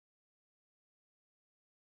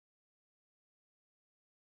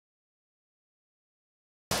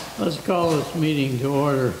Let's call this meeting to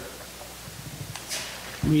order.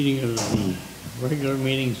 Meeting of the regular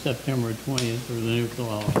meeting, September 20th, for the New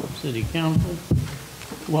Carlisle City Council.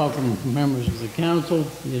 Welcome members of the council,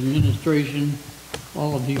 the administration,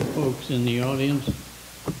 all of you folks in the audience.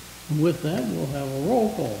 And with that, we'll have a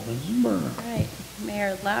roll call. Mrs. Berner. All right.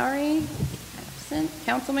 Mayor Lowry, absent.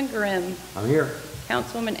 Councilman Grimm. I'm here.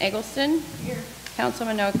 Councilwoman Eggleston. Here.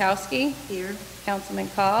 Councilman Nowakowski. Here. Councilman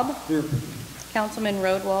Cobb. Here. Councilman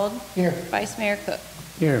Rodwald. Here. Vice Mayor Cook.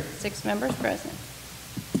 Here. 6 members present.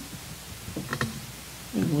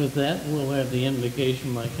 And with that, we'll have the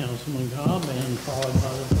invocation by Councilman Cobb and followed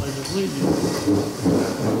by the Pledge of Allegiance.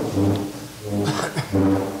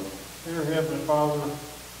 Dear Heavenly Father,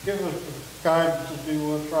 give us the guidance to do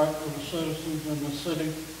what's right for the citizens in the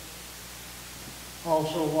city.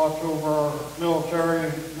 Also watch over our military,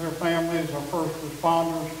 their families, our first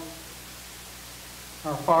responders,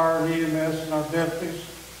 our fire and EMS, and our deputies.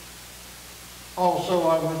 Also,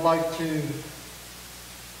 I would like to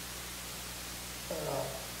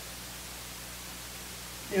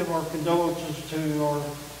give our condolences to our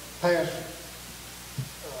past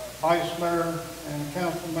vice mayor and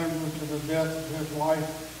council member to the death of his wife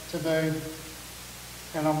today.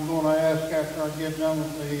 And I'm going to ask, after I get done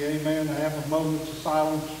with the amen, to have a moment of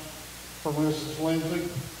silence for Mrs. Lindsay.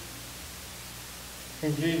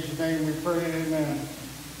 In Jesus' name we pray, amen.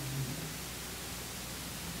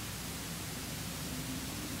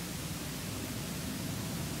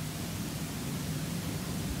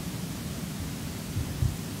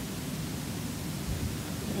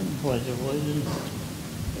 Pledge of Allegiance.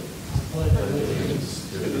 Pledge allegiance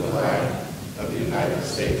to the flag of the United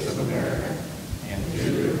States of America and to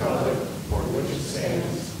the republic for which it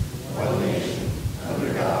stands, one nation,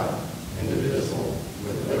 under God, indivisible,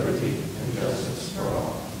 with liberty and justice for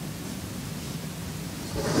all.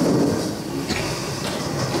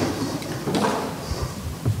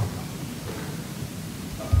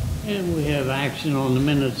 And we have action on the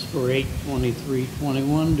minutes for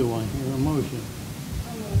 8/23/21. Do I hear a motion?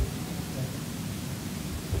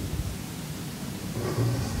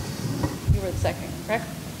 You were the second, correct?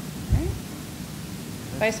 All right.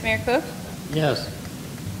 Vice Mayor Cook. Yes.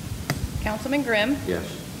 Councilman Grimm. Yes.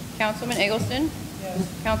 Councilman Eggleston. Yes.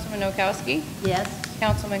 Councilman Nowakowski. Yes.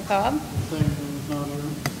 Councilman Cobb. Thank you, Ms. Notter.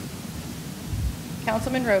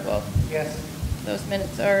 Councilman Rodwald. Yes. Those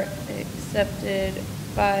minutes are accepted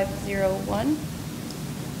 501.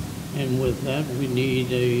 And with that, we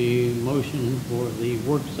need a motion for the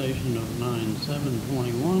work session of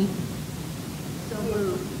 9/7/21. So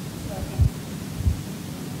moved.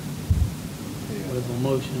 With a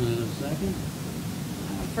motion and a second.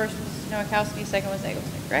 First was Nowakowski, second was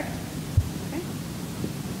Eggleston, correct? Okay.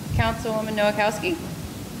 Councilwoman Nowakowski.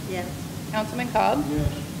 Yes. Councilman Cobb.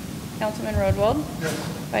 Yes. Councilman Rodwald. Yes.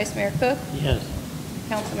 Vice Mayor Cook. Yes.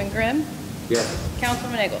 Councilman Grimm. Yes.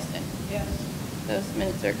 Councilman Eggleston. Yes. Those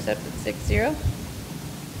minutes are accepted 6-0.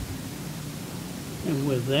 And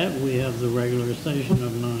with that, we have the regular session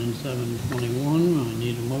of 9/7/21. I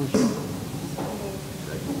need a motion.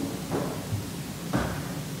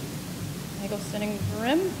 Eggleston and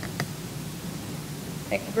Grimm.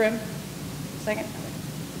 Grimm, second.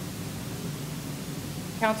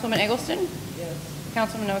 Councilwoman Eggleston. Yes.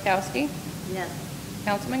 Councilman Nowakowski. Yes.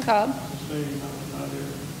 Councilman Cobb.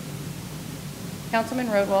 Councilman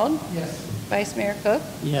Rodwald. Yes. Vice Mayor Cook.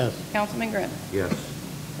 Yes. Councilman Grimm. Yes.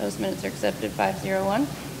 Those minutes are accepted 501.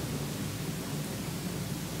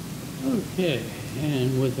 Okay,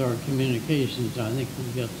 and with our communications, I think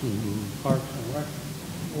we've got some Parks and Rec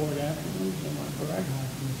board afternoons, am I correct?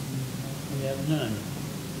 We have none.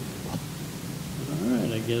 All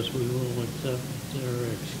right, I guess we will accept or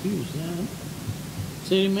excuse that.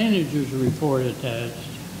 City manager's report attached.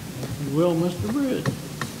 If you will, Mr. Bridge.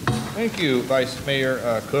 Thank you, Vice Mayor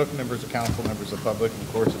Cook, members of council, members of public, and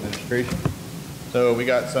of course administration. So we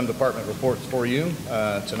got some department reports for you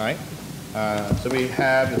tonight. So we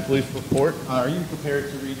have the police report. Are you prepared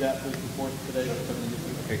to read that police report today?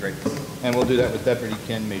 Okay, great. And we'll do that with Deputy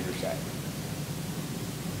Ken Majorsack.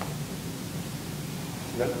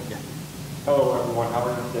 Yeah. Hello, everyone. How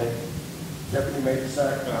are you today? Deputy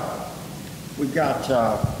Majorsack. We've got,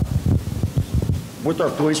 with our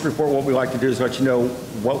police report, what we like to do is let you know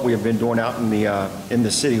what we have been doing out in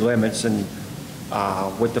the city limits. And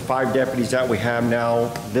with the 5 deputies that we have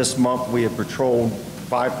now, this month we have patrolled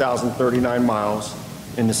 5,039 miles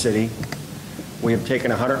in the city. We have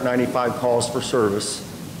taken 195 calls for service.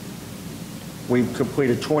 We've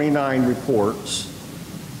completed 29 reports.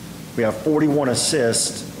 We have 41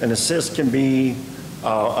 assists. An assist can be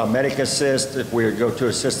a medic assist if we go to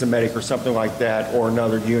assist a medic or something like that, or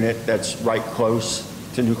another unit that's right close.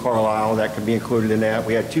 to New Carlisle that could be included in that.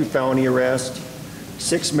 We had 2 felony arrests,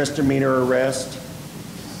 6 misdemeanor arrests.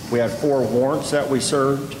 We had 4 warrants that we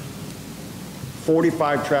served,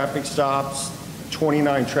 45 traffic stops,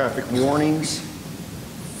 29 traffic warnings,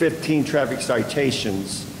 15 traffic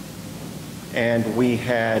citations, and we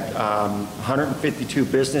had 152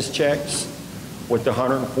 business checks with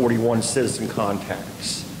 141 citizen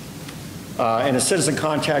contacts. And a citizen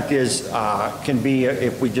contact is, can be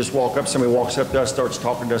if we just walk up, somebody walks up to us, starts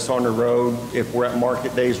talking to us on the road. If we're at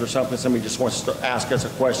market days or something, somebody just wants to ask us a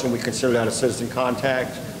question, we consider that a citizen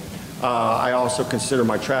contact. I also consider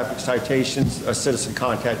my traffic citations a citizen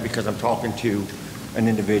contact because I'm talking to an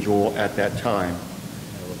individual at that time.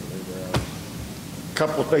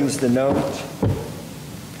 Couple of things to note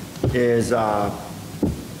is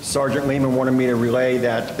Sergeant Lehman wanted me to relay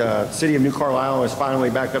that the City of New Carlisle is finally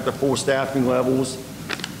back up to full staffing levels.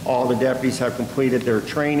 All the deputies have completed their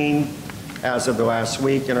training as of the last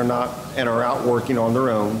week and are out working on their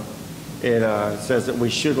own. It says that we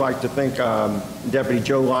should like to thank Deputy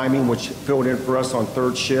Joe Liming, which filled in for us on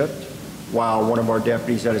 3rd shift, while one of our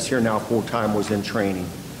deputies that is here now full-time was in training.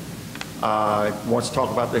 Wants to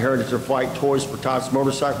talk about the Heritage of Flight toys for Todd's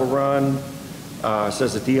motorcycle run.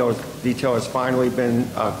 Says the detail has finally been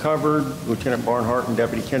covered. Lieutenant Barnhart and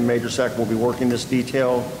Deputy Ken Majorsack will be working this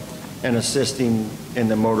detail and assisting in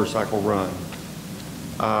the motorcycle run.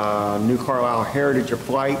 New Carlisle Heritage of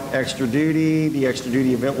Flight extra duty. The extra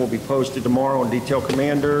duty event will be posted tomorrow on Detail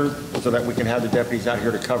Commander so that we can have the deputies out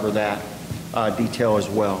here to cover that detail as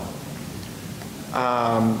well.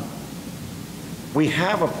 We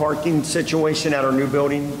have a parking situation at our new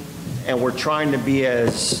building, and we're trying to be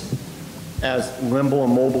as nimble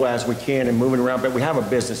and mobile as we can and moving around, but we have a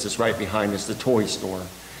business that's right behind us, the toy store.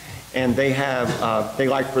 And they have, they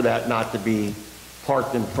like for that not to be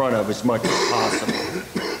parked in front of as much as possible.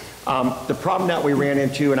 The problem that we ran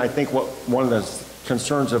into, and I think what one of the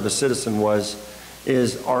concerns of the citizen was,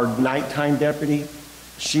 is our nighttime deputy,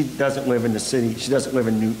 she doesn't live in the city, she doesn't live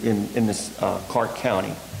in this Clark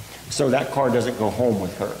County. So that car doesn't go home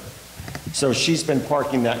with her. So she's been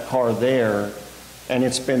parking that car there, and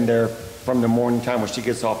it's been there from the morning time when she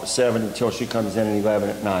gets off at 7 until she comes in at 11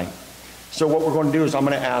 at night. So what we're going to do is I'm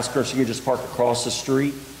going to ask her if she can just park across the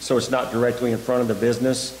street so it's not directly in front of the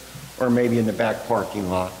business, or maybe in the back parking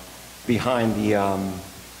lot behind the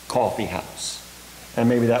coffee house. And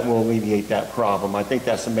maybe that will alleviate that problem. I think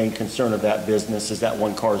that's the main concern of that business, is that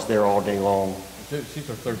one car's there all day long. She's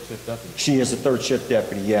our 3rd shift deputy. She is a 3rd shift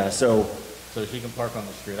deputy, yeah. So she can park on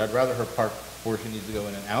the street. I'd rather her park before she needs to go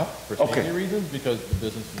in and out for safety reasons, because the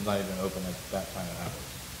business is not even open at that time of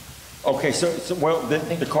hours. okay, so well,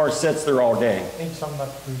 the car sits there all day. I think something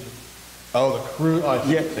about the cruiser. Oh, the cruiser. Oh,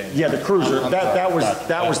 Yeah, the cruiser. I'm That sorry.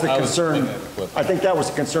 was the I was concern. thinking of the flip. I think that was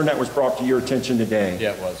the concern that was brought to your attention today.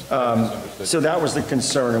 Yeah, it was. I misunderstood. So that was the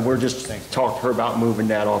concern, and we're just talking to her about moving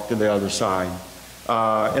that off to the other side.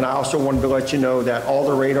 And I also wanted to let you know that all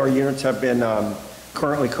the radar units have been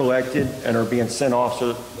currently collected and are being sent off.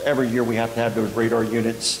 So every year we have to have those radar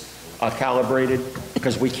units calibrated,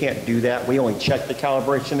 because we can't do that. We only check the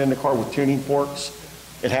calibration in the car with tuning forks.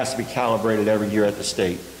 It has to be calibrated every year at the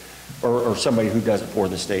state, or somebody who does it for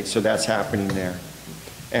the state. So that's happening there.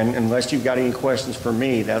 And unless you've got any questions for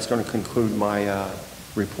me, that's going to conclude my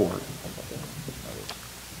report.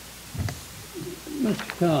 Mr.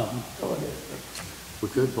 Cobb. We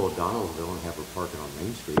could pull Donaldsville and have her parking on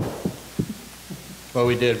Main Street. Well,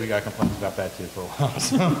 we did. We got complaints about that too for a while.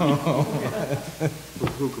 So.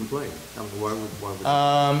 Who complained? I mean, why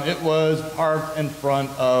would It was parked in front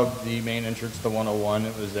of the main entrance to 101.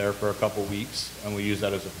 It was there for a couple weeks, and we used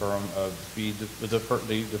that as a firm of speed, the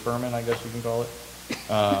deferment, I guess you can call it.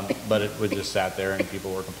 But it was just sat there, and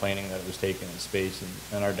people were complaining that it was taking in space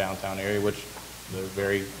in our downtown area, which they're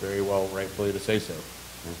very, very well rightfully to say so.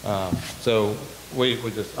 So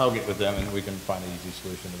I'll get with them, and we can find an easy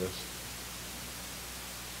solution to this.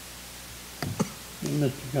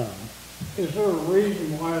 Mr. Cobb. Is there a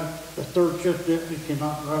reason why the 3rd shift deputy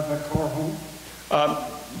cannot drive that car home?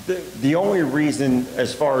 The only reason,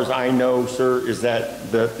 as far as I know, sir, is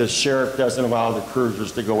that the sheriff doesn't allow the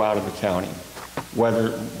cruisers to go out of the county, whether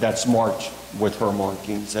that's marked with her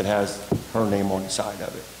markings that has her name on the side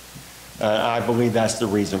of it. I believe that's the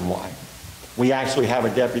reason why. We actually have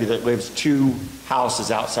a deputy that lives 2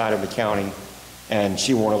 houses outside of the county, and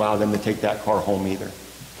she won't allow them to take that car home either.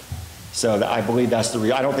 So I believe that's the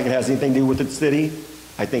reason. I don't think it has anything to do with the city.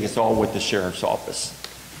 I think it's all with the sheriff's office.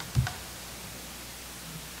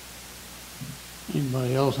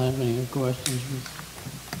 Anybody else have any questions?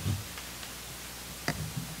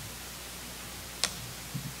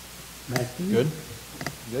 Back to you. Good?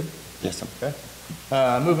 Good? Yes, sir. Okay.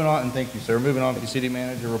 Moving on, and thank you, sir. Moving on to the city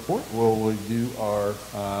manager report. We'll do our,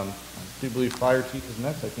 I do believe fire chief is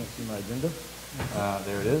next. I can't see my agenda.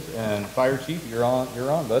 There it is. And fire chief, you're on,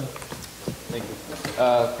 bud. Thank you.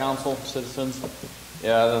 Council, citizens,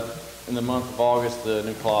 yeah, in the month of August, the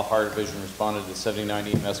New Carlisle Fire Division responded to 79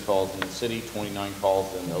 EMS calls in the city, 29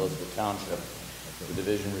 calls in Elizabeth Township. The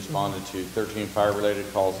division responded to 13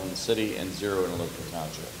 fire-related calls in the city and 0 in Elizabeth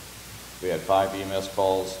Township. We had 5 EMS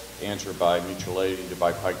calls answered by mutual aid either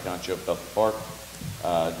by Pike Township, Bethel Park,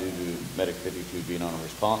 due to Medic 52 being on a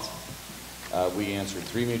response. We answered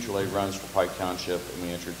 3 mutual aid runs for Pike Township, and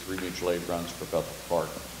we answered 3 mutual aid runs for Bethel Park.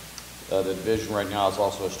 The division right now has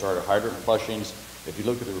also started hydrant flushings. If you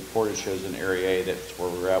look at the report, it shows in Area A, that's where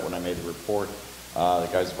we were at when I made the report. The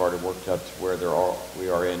guys have already worked up to where we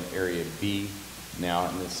are in Area B now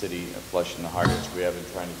in the city of flushing the hydrants. We have been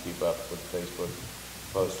trying to keep up with the Facebook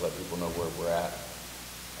posts to let people know where we're at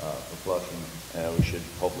for flushing. We should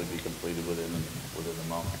hopefully be completed within the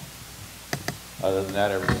month. Other than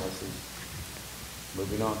that, everything else is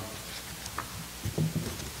moving on.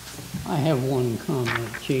 I have one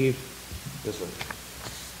comment, Chief. Yes, sir.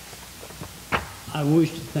 I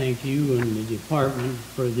wish to thank you and the department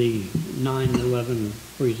for the 9/11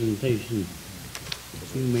 presentation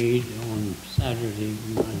you made on Saturday,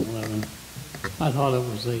 9/11. I thought it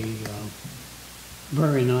was a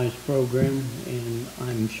very nice program, and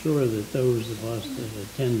I'm sure that those of us that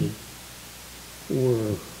attended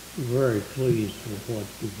were very pleased with what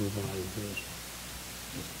you provided for us.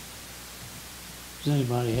 Does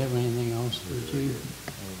anybody have anything else for the Chief?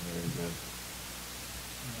 Very good.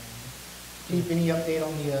 Chief, any update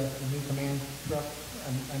on the new command truck?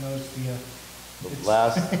 I noticed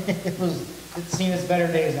it's seen its better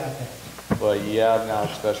days out there. Well, yeah, now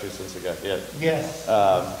especially since it got hit. Yes.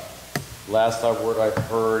 Last word I've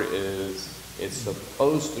heard is it's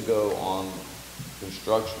supposed to go on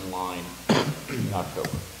construction line in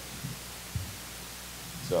October.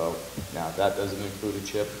 So now that doesn't include a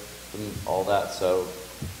chip and all that, so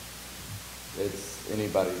it's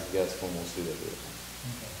anybody's guess when we'll see that vehicle.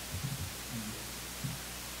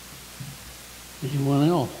 Anyone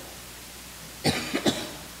else?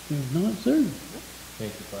 If not, sir.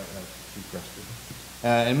 Thank you, Chief Rescue.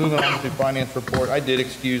 And moving on to finance report, I did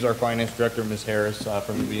excuse our finance director, Ms. Harris,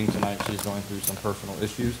 from the meeting tonight. She's going through some personal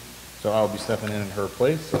issues, so I'll be stepping in her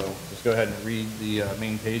place. So just go ahead and read the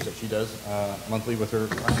main page that she does monthly with her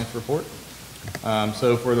finance report.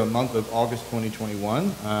 So for the month of August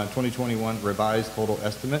 2021 revised total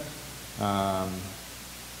estimate,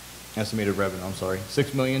 estimated revenue, I'm sorry,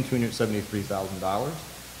 $6,273,000.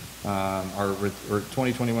 Our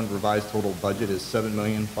 2021 revised total budget is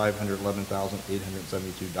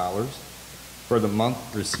 $7,511,872. For the month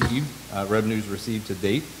received, revenues received to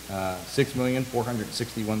date,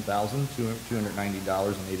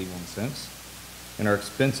 $6,461,290.81. And our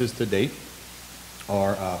expenses to date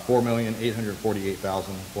are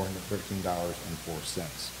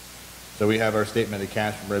 $4,848,413.04. So we have our statement of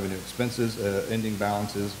cash and revenue expenses, ending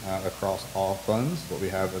balances across all funds. What we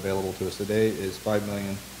have available to us today is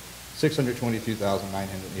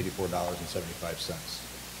 $5,622,984.75.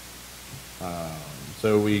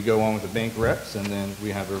 So we go on with the bank recs, and then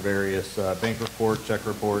we have our various bank report, check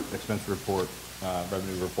report, expense report,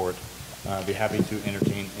 revenue report. I'd be happy to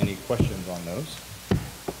entertain any questions on those.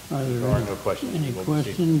 There are no questions. Any We'll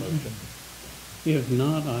take the questions? motion. If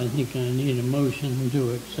not, I think I need a motion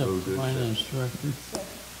to accept the finance director.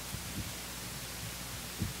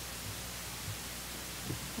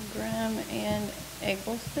 Graham and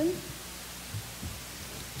Eggleston.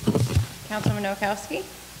 Councilman Noakowski.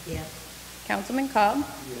 Yes. Councilman Cobb.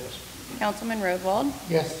 Yes. Councilman Roadwald.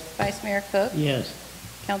 Yes. Vice Mayor Cook. Yes.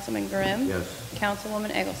 Councilman Grimm. Yes.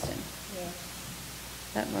 Councilwoman Eggleston. Yes.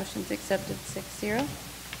 That motion's accepted 6-0.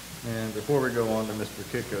 And before we go on to Mr.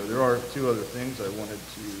 Kiko, there are two other things I wanted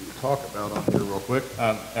to talk about on here real quick.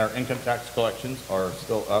 Our income tax collections are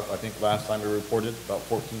still up. I think last time we reported about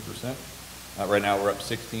 14%. Right now we're up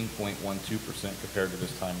 16.12% compared to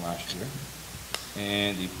this time last year.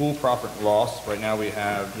 And the pool profit loss, right now we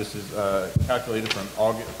have, this is calculated from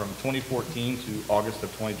 2014 to August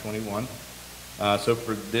of 2021. So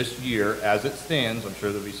for this year, as it stands, I'm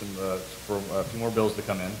sure there'll be for a few more bills to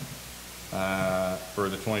come in. For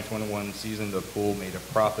the 2021 season, the pool made a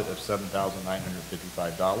profit of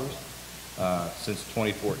 $7,955. Since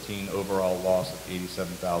 2014, overall loss of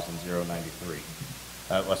 $87,093.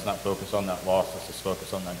 Let's not focus on that loss. Let's just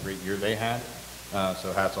focus on that great year they had.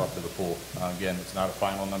 So hats off to the pool. Again, it's not a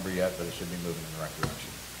final number yet, but it should be moving in the right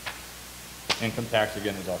direction. Income tax,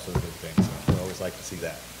 again, is also a good thing. So we always like to see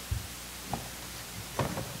that.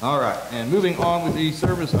 All right, and moving on with the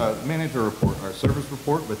service manager report, our service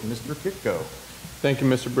report with Mr. Kitco. Thank you,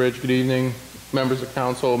 Mr. Bridge. Good evening, members of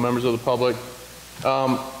council, members of the public.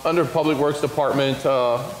 Under Public Works Department,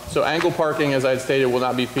 so angle parking, as I had stated, will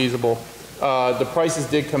not be feasible. The prices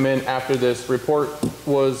did come in after this report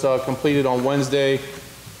was completed on Wednesday.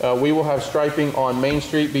 We will have striping on Main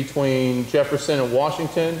Street between Jefferson and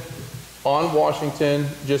Washington, on Washington,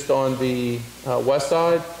 just on the west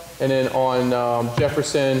side, and then on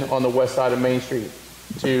Jefferson on the west side of Main Street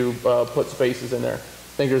to put spaces in there.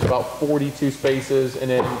 I think there's about 42 spaces,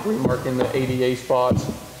 and then remarking the ADA spots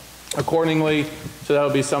accordingly. So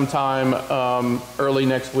that'll be sometime early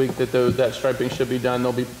next week that striping should be done.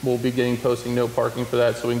 We'll be getting posting no parking for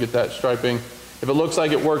that, so we can get that striping. If it looks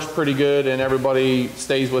like it works pretty good and everybody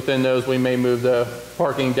stays within those, we may move the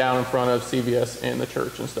parking down in front of CVS and the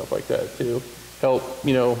church and stuff like that to help,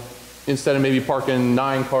 you know, instead of maybe parking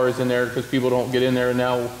 9 cars in there because people don't get in there.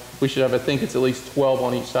 Now we should have, I think it's at least 12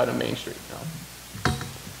 on each side of Main Street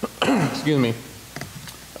now. Excuse me.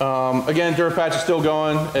 Again, dirt patch is still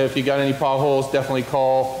going. If you got any potholes, definitely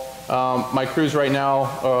call. My crews right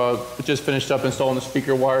now just finished up installing the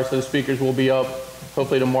speaker wire, so the speakers will be up.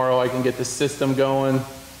 Hopefully tomorrow I can get the system going.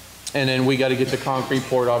 And then we got to get the concrete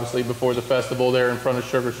poured, obviously, before the festival there in front of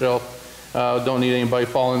Sugar Shelf. Don't need anybody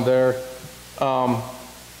falling there.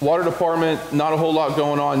 Water department, not a whole lot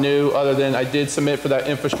going on new, other than I did submit for that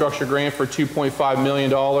infrastructure grant for $2.5 million,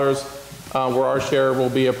 where our share will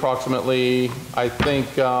be approximately, I think,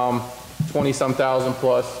 20-some thousand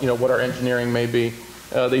plus, you know, what our engineering may be.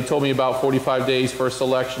 They told me about 45 days for a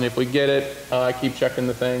selection if we get it. I keep checking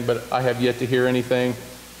the thing, but I have yet to hear anything.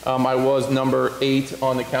 I was number 8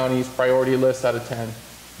 on the county's priority list out of 10.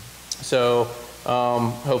 So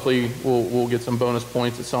hopefully we'll get some bonus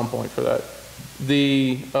points at some point for that.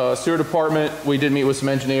 The sewer department, we did meet with some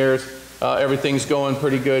engineers. Everything's going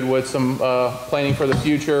pretty good with some planning for the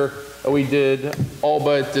future. We did all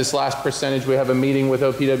but this last percentage. We have a meeting with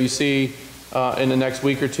OPWC in the next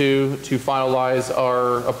week or two to finalize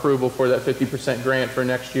our approval for that 50% grant for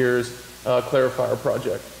next year's clarifier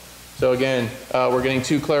project. So again, we're getting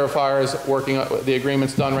 2 clarifiers, working on the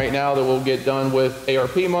agreement's done right now that we'll get done with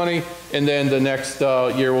ARP money, and then the next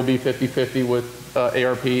year will be 50-50 with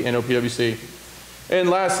ARP and OPWC. And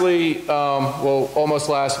lastly, well, almost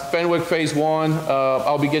last, Fenwick Phase 1,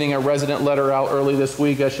 I'll be getting a resident letter out early this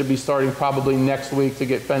week. I should be starting probably next week to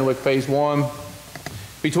get Fenwick Phase 1.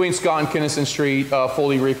 Between Scott and Kinnison Street,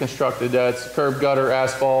 fully reconstructed. That's curb, gutter,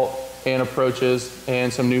 asphalt, and approaches,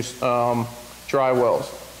 and some new dry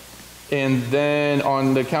wells. And then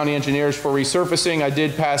on the county engineers for resurfacing, I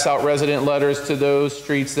did pass out resident letters to those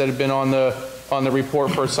streets that have been on the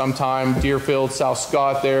report for some time. Deerfield, South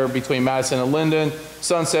Scott there between Madison and Linden,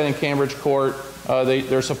 Sunset and Cambridge Court.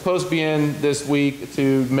 They're supposed to be in this week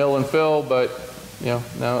to mill and fill, but you know,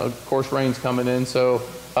 now of course rain's coming in, so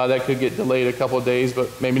that could get delayed a couple of days, but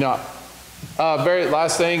maybe not. Very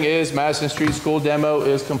last thing is Madison Street School demo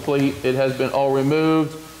is complete. It has been all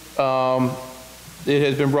removed. It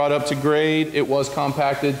has been brought up to grade. It was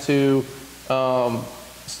compacted to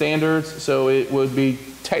standards, so it would be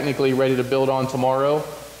technically ready to build on tomorrow.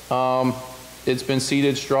 It's been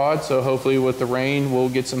seeded, strawed, so hopefully with the rain we'll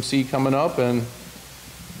get some seed coming up, and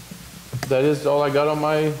that is all I got on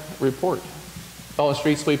my report. Oh, and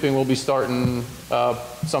street sweeping will be starting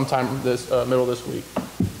sometime this middle of this week.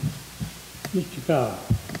 Mr. Cobb.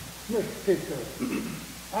 Mr.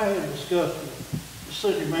 Kitco, I had discussed with the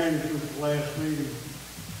city manager at the last meeting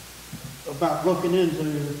about looking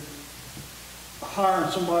into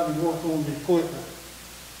hiring somebody to work on the equipment.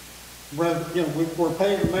 Rather, you know, we're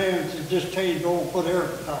paying a man to just change oil and put air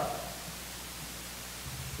in the tire.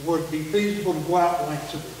 Would it be feasible to go out like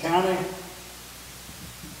to the county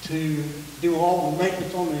to do all the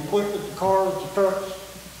maintenance on the equipment, the cars, the trucks,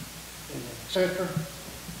 and et cetera?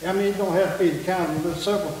 I mean, it don't have to be the county. There's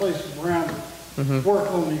several places around that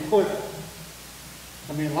work on the equipment.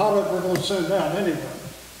 I mean, a lot of it we're going to send out anyway.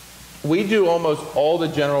 We do almost all the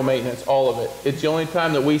general maintenance, all of it. It's the only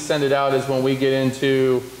time that we send it out is when we get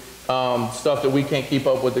into stuff that we can't keep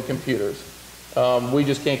up with the computers. We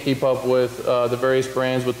just can't keep up with the various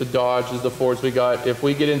brands, with the Dodges, the Fords we got. If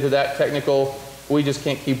we get into that technical, we just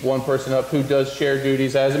can't keep one person up who does share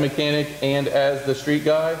duties as a mechanic and as the street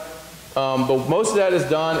guy. But most of that is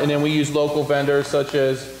done, and then we use local vendors such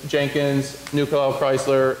as Jenkins, Nuclear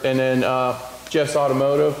Chrysler, and then Jeff's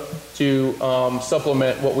Automotive to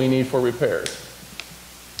supplement what we need for repairs.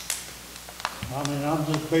 I mean, I'm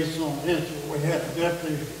just basing on this. We had a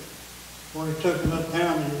deputy where he took it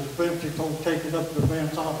uptown, and he was eventually told to take it up to the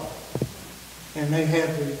Vance Auto. And they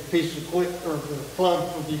had the piece of clip or the plug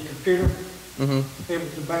for the computer, Mm-hmm. It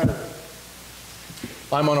was the battery.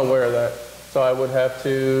 I'm unaware of that, so I would have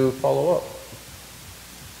to follow up.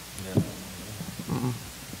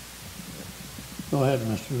 Go ahead,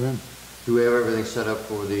 Mr. Grimm. Do we have everything set up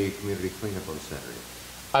for the community cleanup on Saturday?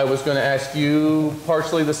 I was going to ask you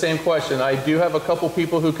partially the same question. I do have a couple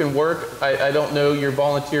people who can work. I don't know your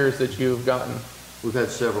volunteers that you've gotten. We've had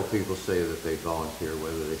several people say that they volunteer.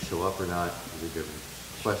 Whether they show up or not is a different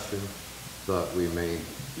question, but we may,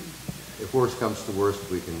 if worst comes to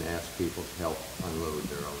worst, we can ask people to help unload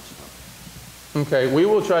their own stuff. Okay, we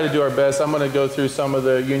will try to do our best. I'm going to go through some of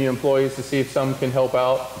the union employees to see if some can help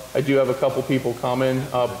out. I do have a couple people coming,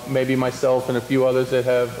 maybe myself and a few others that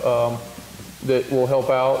have that will help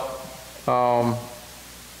out.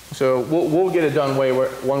 So we'll get it done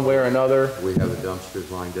one way or another. We have the dumpsters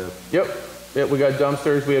lined up. Yep, we got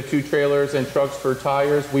dumpsters. We have 2 trailers and trucks for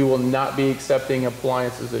tires. We will not be accepting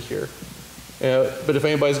appliances this year. But if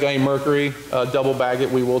anybody's got any mercury, double bag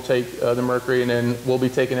it. We will take the mercury, and then we'll be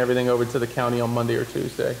taking everything over to the county on Monday or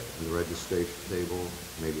Tuesday. And the registration table,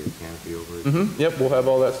 maybe a canopy over it. Mm-hmm. Yep, we'll have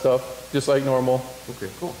all that stuff, just like normal.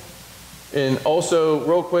 Okay, cool. And also,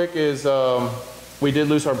 real quick, is we did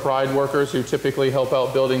lose our Pride workers who typically help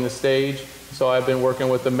out building the stage. So I've been working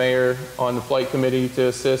with the mayor on the flight committee to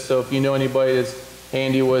assist. So if you know anybody that's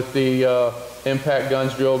handy with the impact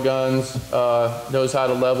guns, drill guns, knows how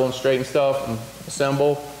to level and straighten stuff and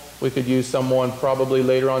assemble, we could use someone probably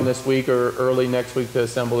later on this week or early next week to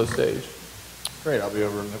assemble the stage. Great, I'll be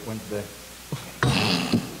over Wednesday.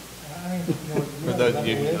 For those of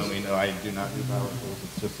you who know me, no, I do not do power tools.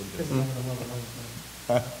 It's just a different.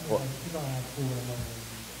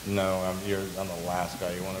 No, I'm the last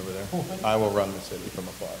guy you want over there. I will run the city from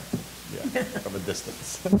afar. Yeah, from a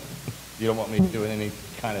distance. You don't want me doing any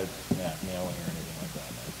kind of mailing or anything like that.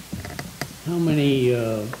 How many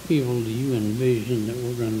people do you envision that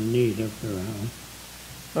we're going to need up there,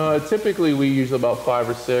 Howard? Typically, we use about 5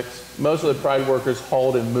 or 6. Most of the Pride workers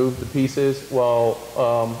hauled and moved the pieces, while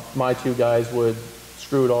my 2 guys would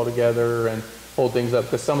screw it all together and hold things up.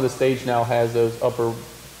 Because some of the stage now has those upper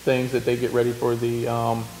things that they get ready for the,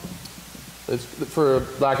 for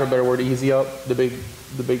lack of a better word, easy up, the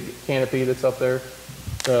big canopy that's up there.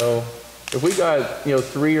 So if we got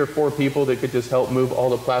 3 or 4 people that could just help move all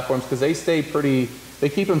the platforms, because they stay they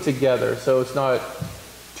keep them together, so it's not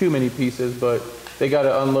too many pieces, but they got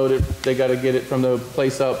to unload it. They got to get it from the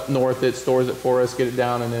place up north that stores it for us, get it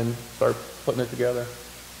down, and then start putting it together.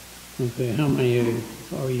 Okay, how many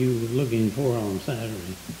are you looking for on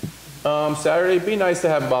Saturday? Saturday, it'd be nice to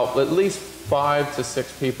have about at least 5 to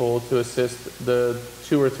 6 people to assist the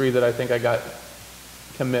 2 or 3 that I think I got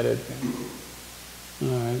committed. All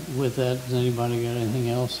right, with that, does anybody got anything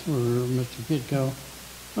else for Mr. Kitco?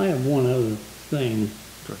 I have one other thing.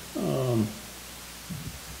 Sure.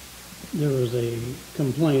 There was a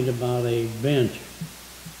complaint about a bench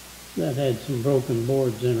that had some broken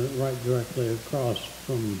boards in it right directly across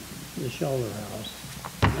from the shelter house.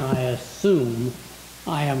 I assume,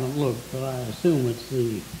 I haven't looked, but I assume it's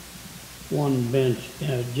the one bench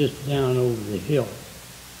just down over the hill.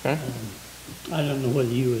 Okay. I don't know whether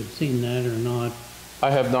you had seen that or not. I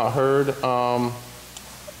have not heard. I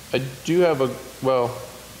do have a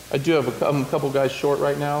couple guys short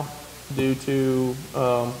right now due to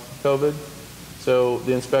COVID. So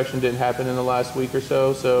the inspection didn't happen in the last week or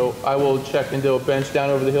so. So I will check into a bench down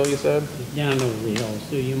over the hill, you said? Down over the hill,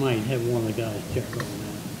 so you might have one of the guys check on that.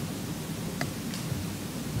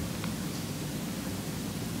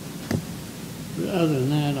 But other than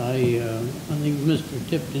that, I think Mr.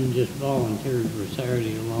 Tipton just volunteered for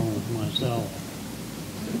Saturday along with myself.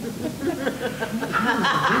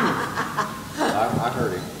 I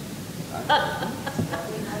heard him.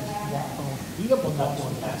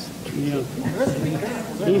 Yeah.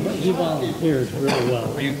 He volunteers very well.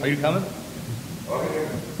 Are you coming?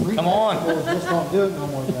 Come on. Just don't do it no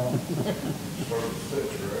more, though.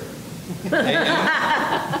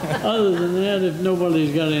 Other than that, if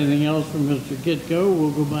nobody's got anything else from Mr. Kitco,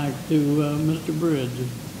 we'll go back to Mr. Bridge.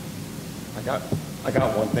 I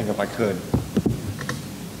got one thing if I could.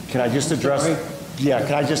 Can I just address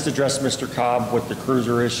Mr. Cobb with the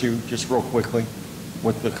cruiser issue just real quickly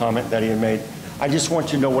with the comment that he had made? I just want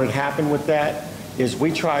you to know what had happened with that is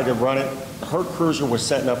we tried to run it. Her cruiser was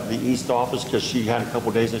setting up at the east office because she had a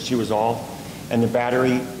couple days that she was off, and the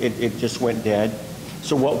battery, it just went dead.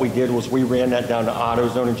 So what we did was we ran that down to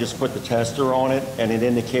AutoZone and just put the tester on it, and it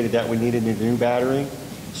indicated that we needed a new battery.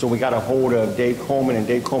 So we got a hold of Dave Coleman, and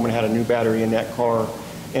Dave Coleman had a new battery in that car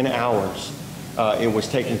in hours. It was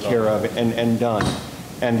taken care of and done.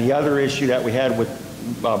 And the other issue that we had with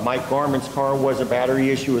Mike Garman's car was a battery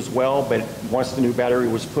issue as well, but once the new battery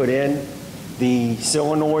was put in, the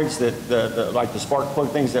solenoids, like the spark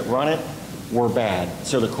plug things that run it, were bad.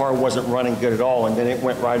 So the car wasn't running good at all, and then it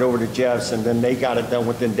went right over to Jeff's, and then they got it done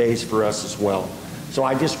within days for us as well. So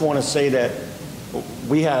I just want to say that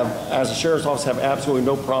we have, as a sheriff's office, have absolutely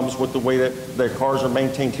no problems with the way that the cars are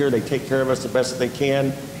maintained here. They take care of us the best that they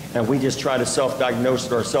can, and we just try to self-diagnose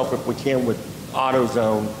it ourselves if we can with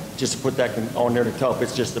AutoZone, just to put that on there to tell if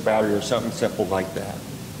it's just the battery or something simple like that.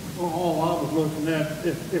 Well, all I was looking at,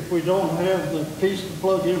 if we don't have the piece to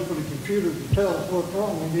plug in for the computer to tell us what's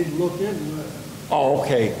wrong, we need to look into that. Oh,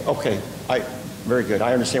 okay. Very good.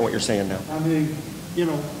 I understand what you're saying now. I mean, you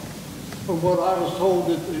know, from what I was told,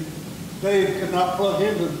 that Dave could not plug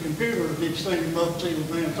into the computer the extended above see with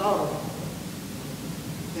Vance Auto.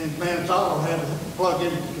 And Vance Auto had to plug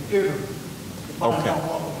into the computer to find out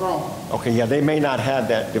what was wrong. Okay, yeah, they may not have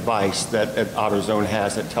that device that AutoZone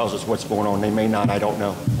has that tells us what's going on. They may not, I don't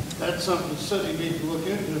know. That's something the city needs to look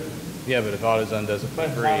into. Yeah, but if AutoZone does it for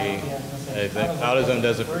free, if AutoZone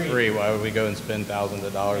does it for free, why would we go and spend thousands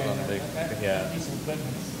of dollars on a big, yeah,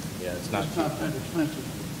 it's not. It's not that expensive.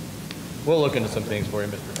 We'll look into some things for you,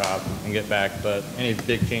 Mr. Cobb, and get back, but any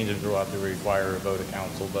big changes will have to require a vote of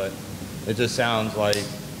council, but it just sounds like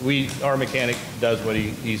our mechanic does what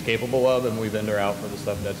he's capable of, and we vendor out for the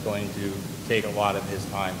stuff that's going to take a lot of his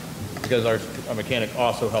time, because our mechanic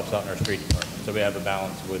also helps out in our street department, so we have a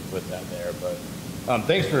balance with that there, but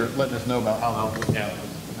thanks for letting us know about how helpful the town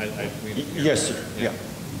is. Yes, sir. Yeah.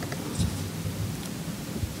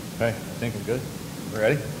 Okay, I think we're good. We're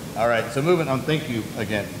ready? All right, so moving on, thank you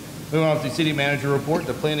again. Moving on to the city manager report,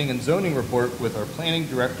 the planning and zoning report with our planning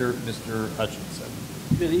director, Mr. Hutchinson.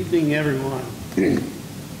 Good evening, everyone.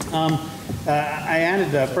 I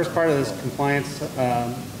added the first part of this compliance,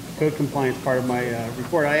 code compliance part of my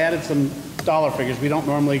report. I added some dollar figures. We don't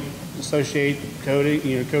normally associate coding,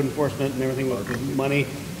 code enforcement and everything with money,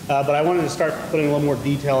 but I wanted to start putting a little more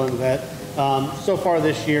detail into that. So far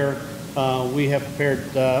this year, we have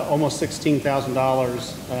prepared almost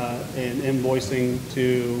 $16,000 in invoicing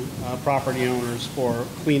to property owners for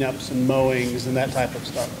cleanups and mowings and that type of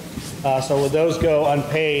stuff. So when those go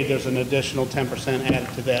unpaid, there's an additional 10% added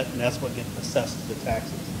to that, and that's what gets assessed to the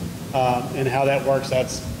taxes. And how that works,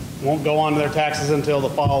 won't go on to their taxes until the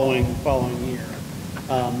following year.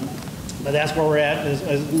 But that's where we're at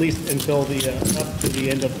least until up to the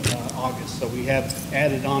end of August. So we have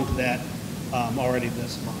added on to that already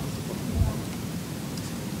this month.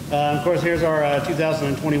 Of course, here's our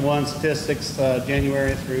 2021 statistics,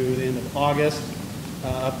 January through the end of August.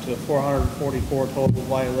 Up to 444 total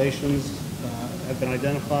violations have been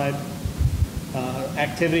identified.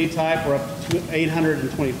 Activity type, we're up to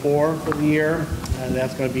 824 for the year.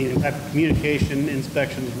 That's going to be in type of communication,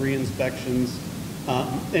 inspections, re-inspections.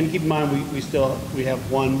 And keep in mind, we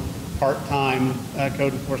have one part-time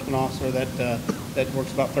code enforcement officer that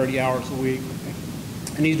works about 30 hours a week,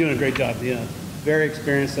 and he's doing a great job. Yeah, very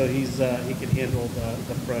experienced, so he can handle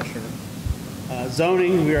the pressure.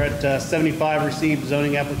 Zoning, we're at 75 received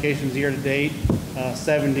zoning applications year to date.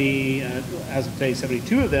 70, as of today,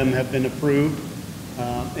 72 of them have been approved.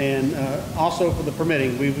 And also for the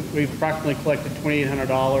permitting, we've approximately collected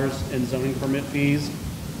 $2,800 in zoning permit fees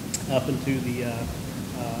up into the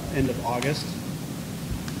end of August.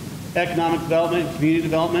 Economic development, community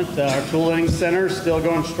development, our tooling center is still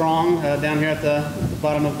going strong down here at the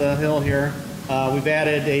bottom of the hill here. We've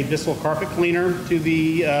added a Bissell carpet cleaner to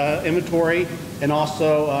the inventory, and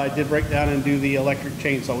also I did break down and do the electric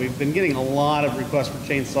chainsaw. We've been getting a lot of requests for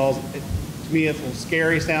chainsaws. To me, it's a little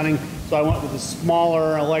scary sounding, so I went with a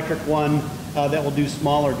smaller electric one that will do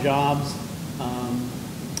smaller jobs.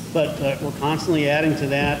 But we're constantly adding to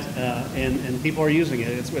that, and people are using it.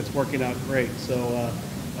 It's working out great. So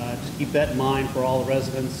just keep that in mind for all the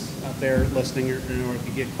residents out there listening, or if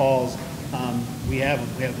you get calls. We have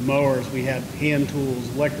the mowers, we have hand tools,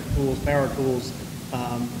 electric tools, power tools.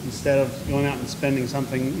 Instead of going out and spending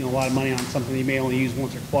something, a lot of money on something you may only use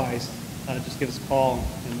once or twice, just give us a call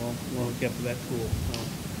and we'll hook you up with that tool.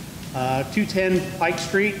 So, 210 Pike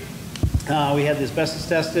Street, we had the asbestos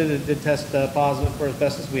tested. It did test positive for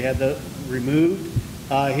asbestos. We had that removed.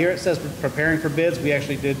 Here it says preparing for bids. We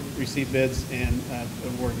actually did receive bids and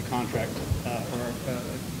awarded a contract or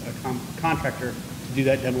a contractor to do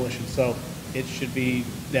that demolition. So it should be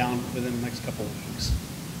down within the next couple of weeks.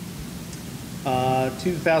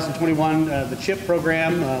 2021, the CHIP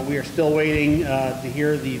program, we are still waiting to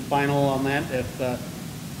hear the final on that.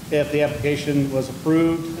 If the application was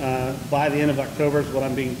approved by the end of October is what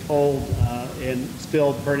I'm being told, and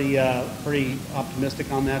still pretty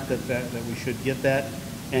optimistic on that we should get that.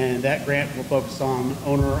 And that grant will focus on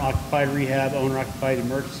owner-occupied rehab, owner-occupied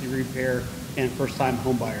emergency repair, and first-time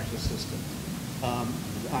homebuyers assistance.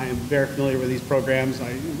 I am very familiar with these programs.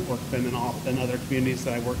 I work with them in other communities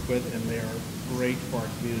that I work with, and they are great for our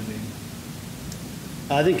community.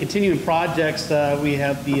 Then continuing projects, we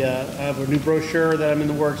have I have a new brochure that I'm in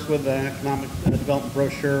the works with, an economic development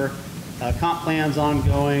brochure. Comp plans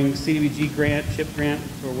ongoing, CDBG grant, CHIP grant,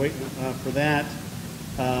 we're waiting for that.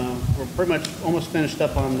 We're pretty much almost finished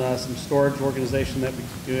up on some storage organization that we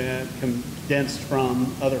condensed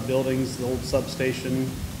from other buildings, the old substation.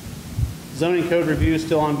 Zoning code review is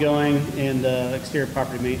still ongoing, and exterior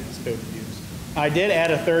property maintenance code reviews. I did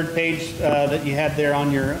add a third page that you had there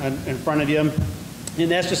on your in front of you,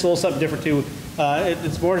 and that's just a little something different too.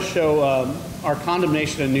 It's more to show our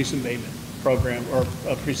condemnation and nuisance abatement program or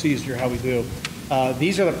procedure, how we do.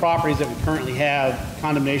 These are the properties that we currently have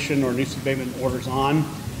condemnation or nuisance abatement orders on,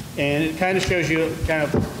 and it kind of shows you kind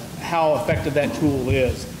of how effective that tool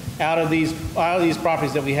is. Out of these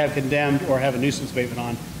properties that we have condemned or have a nuisance abatement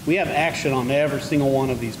on, we have action on every single one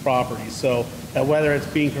of these properties. So whether it's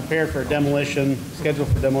being prepared for demolition, scheduled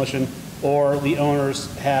for demolition, or the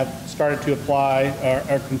owners have started to apply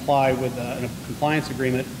or comply with a compliance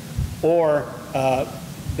agreement, or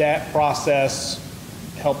that process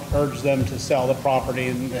helped urge them to sell the property,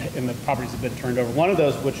 and the properties have been turned over. One of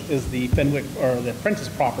those, which is the Fenwick or the Prentice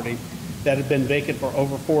property that had been vacant for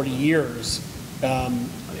over 40 years,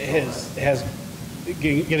 has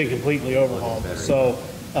getting completely overhauled. So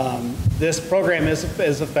this program is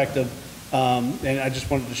effective, and I just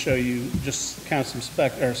wanted to show you just kind of some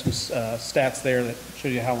stats there that show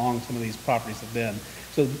you how long some of these properties have been.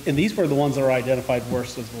 So, and these were the ones that are identified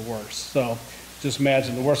worst as the worst. So just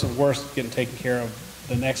imagine the worst of the worst getting taken care of.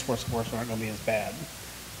 The next worst of the worst aren't going to be as bad.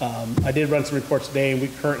 I did run some reports today, and we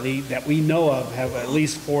currently, that we know of, have at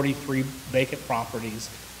least 43 vacant properties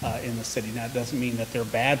in the city. Now, it doesn't mean that they're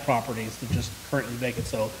bad properties, they're just currently vacant.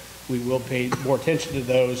 So we will pay more attention to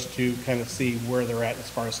those to kind of see where they're at as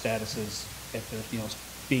far as statuses, if they're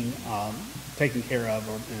being taken care of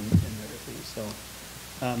and everything. So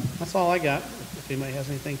that's all I got. If anybody has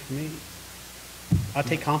anything for me. I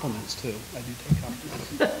take compliments too. I do take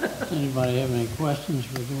compliments. Does anybody have any questions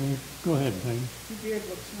for Gary? Go ahead, Peggy. Your beard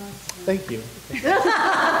looks nice. Thank you.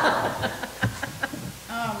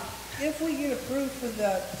 If we get approved for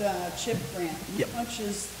that CHIP grant, Yep. how much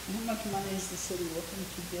money is the city looking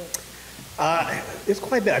to get? It's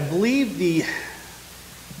quite a bit. I believe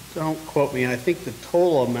don't quote me, I think the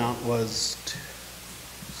total amount was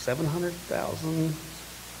 700,000.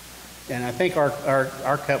 And I think our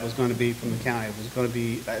cut was going to be from the county. It was going to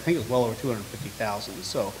be, I think it was well over 250,000.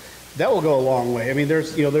 So that will go a long way. I mean,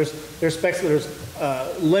 there's specs, there's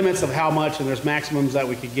limits of how much, and there's maximums that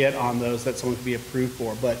we could get on those that someone could be approved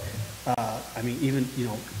for. But I mean, even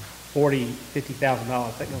 $40,000,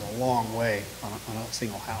 $50,000, that goes a long way on a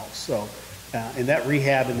single house. So, and that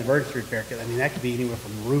rehab and the emergency repair kit, I mean, that could be anywhere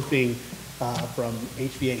from roofing, from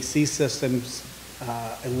HVAC systems,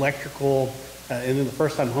 electrical. And then the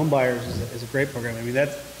first-time home buyers is a great program. I mean,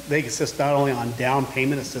 they assist not only on down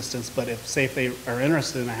payment assistance, but if they are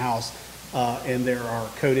interested in a house and there are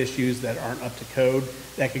code issues that aren't up to code,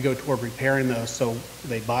 that could go toward repairing those. So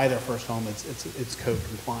they buy their first home, it's code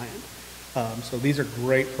compliant. So these are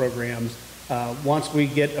great programs. Once we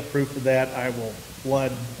get approved for that, I will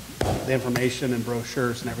flood the information and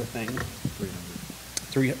brochures and everything.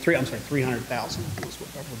 300,000 is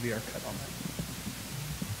what would be our cut on that.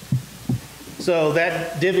 So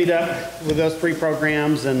that divvied up with those three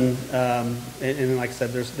programs, and like I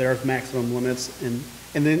said, there's maximum limits, and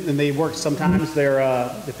then they work. Sometimes they're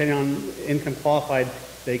depending on income qualified,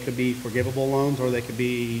 they could be forgivable loans, or they could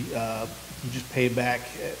be you just pay back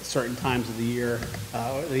at certain times of the year.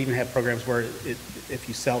 They even have programs where if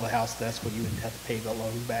you sell the house, that's when you would have to pay the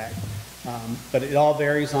loan back. But it all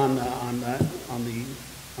varies on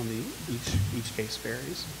each case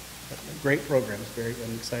varies. Great programs.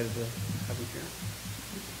 I'm excited to have them here.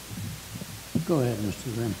 Go ahead,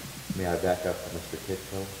 Mr. Grimm. May I back up to Mr.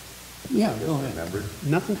 Kitco? Yeah, go ahead. Remembered?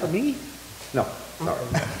 Nothing for me? No, sorry.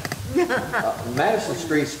 Madison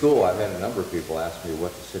Street School, I've had a number of people ask me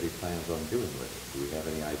what the city plans on doing with it. Do we have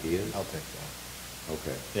any ideas? I'll take that.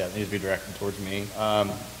 Okay. Yeah, it needs to be directed towards me.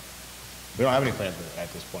 We don't have any plans at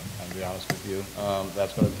this point, to be honest with you.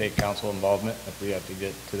 That's going to take council involvement if we have to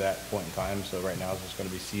get to that point in time. So right now it's just going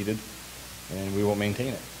to be seeded, and we will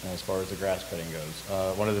maintain it as far as the grass cutting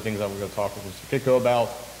goes. One of the things I'm going to talk with Mr. Kitco about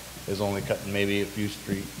is only cutting maybe a few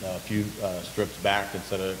strips back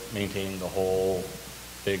instead of maintaining the whole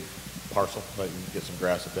big parcel, but you can get some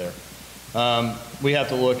grass up there. We have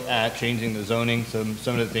to look at changing the zoning. Some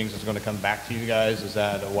of the things that's going to come back to you guys is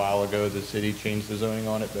that a while ago the city changed the zoning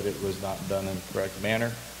on it, but it was not done in the correct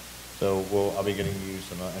manner. So I'll be getting you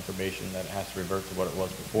some information that has to revert to what it was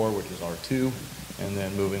before, which is R2. And then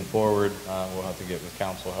moving forward, we'll have to get with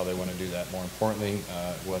council how they want to do that. More importantly,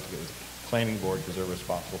 we'll have to get with the planning board because they're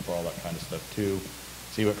responsible for all that kind of stuff too.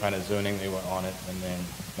 See what kind of zoning they want on it, and then,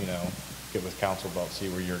 get with council about, see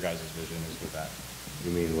where your guys' vision is with that.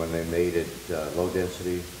 You mean when they made it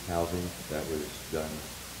low-density housing, that was done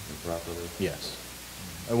improperly? Yes.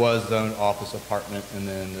 It was zoned office apartment, and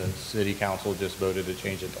then the city council just voted to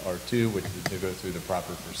change it to R2, which is to go through the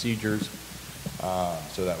proper procedures.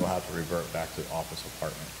 So that will have to revert back to office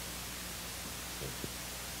apartment.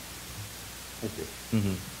 Thank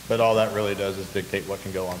you. But all that really does is dictate what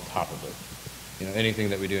can go on top of it. Anything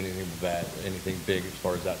that we do, anything bad, anything big as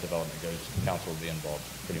far as that development goes, council will be involved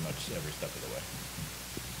pretty much every step of the way.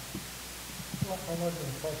 How much of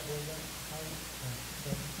the parcel is that?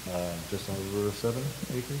 Just over 7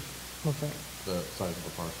 acres, Okay. the size of the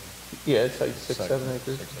parcel. Yeah, it's like 6, 7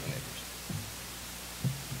 acres. 6, 7 acres.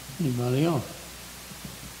 Anybody else?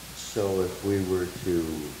 So if we were to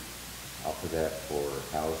offer that for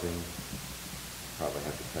housing, probably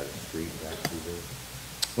have to cut a street back through there?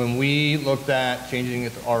 When we looked at changing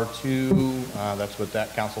it to R2, that's what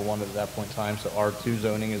that council wanted at that point in time. So R2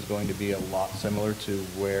 zoning is going to be a lot similar to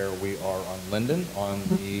where we are on Linden, on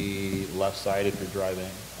the left side if you're driving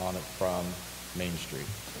on it from Main Street.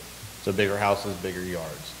 So bigger houses, bigger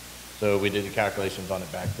yards. So we did the calculations on it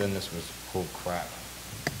back then. This was, oh crap,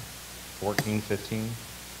 14, 15.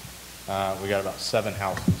 We got about 7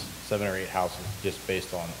 or 8 houses just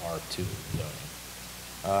based on R2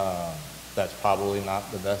 zoning. That's probably not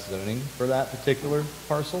the best zoning for that particular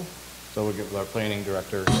parcel. So we'll get with our planning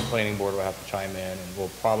director, the planning board will have to chime in, and we'll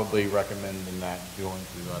probably recommend in that going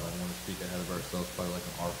to, I don't want to speak ahead of ourselves, probably like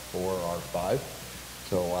an R4 or R5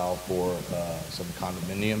 to allow for some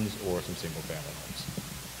condominiums or some single family homes.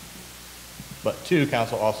 But 2,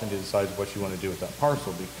 council also need to decide what you want to do with that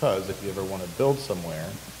parcel, because if you ever want to build somewhere,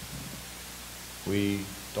 the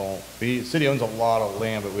city owns a lot of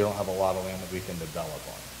land, but we don't have a lot of land that we can develop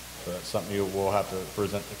on. So that's something you will have to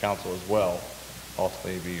present to council as well.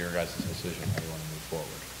 Ultimately, be your guys' decision how you want to move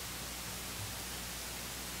forward.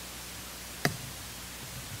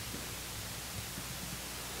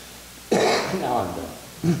 Now I'm done.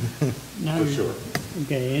 Now For you're- sure.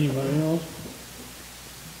 Okay, anybody else?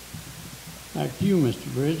 Back to you,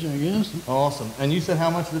 Mr. Bridge, I guess. Awesome. And you said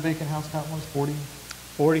how much the vacant house count was? 40?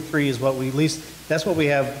 43 is what we leased, that's what we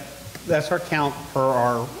have, that's our count per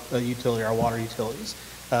our utility, our water utilities.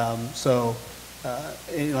 And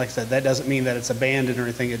like I said, that doesn't mean that it's abandoned or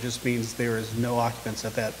anything, it just means there is no occupants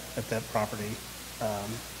at that property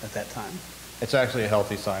at that time. It's actually a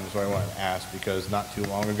healthy sign, is what I wanted to ask, because not too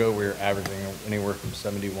long ago, we were averaging anywhere from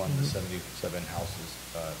 71 to 77 houses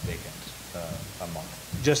vacant a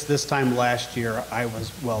month. Just this time last year, I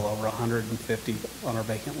was well over 150 on our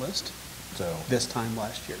vacant list, So this time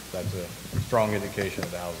last year. that's a strong indication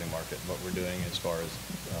of the housing market, what we're doing as far as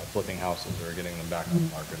flipping houses or getting them back on the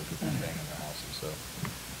market if people are staying in their houses. So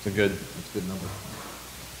it's a good number.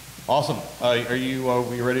 Awesome. Are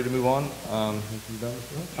you ready to move on? You done,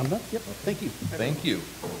 Mr. Hunt? I'm done, yep, thank you. Thank you.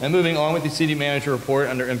 And moving on with the city manager report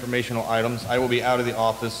under informational items, I will be out of the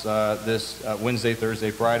office this Wednesday,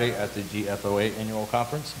 Thursday, Friday at the GFOA annual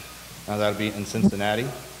conference. That'll be in Cincinnati.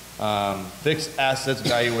 Fixed assets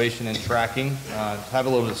valuation and tracking. Have a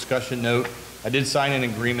little discussion note. I did sign an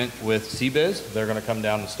agreement with CBIZ. They're going to come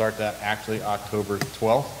down and start that actually October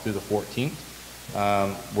 12th through the 14th.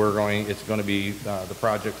 It's going to be,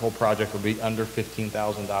 whole project will be under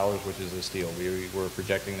 $15,000, which is a steal. We're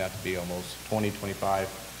projecting that to be almost 25.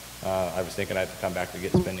 I was thinking I had to come back to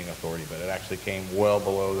get spending authority, but it actually came well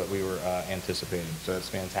below that we were anticipating. So that's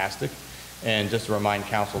fantastic. And just to remind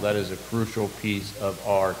council, that is a crucial piece of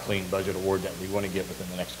our clean budget award that we want to get within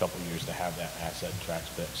the next couple of years to have that asset track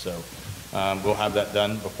fixed. So we'll have that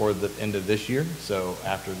done before the end of this year. So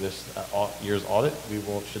after this year's audit, we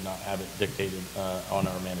should not have it dictated on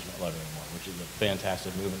our management levy anymore, which is a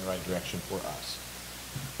fantastic move in the right direction for us.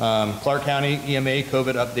 Clark County EMA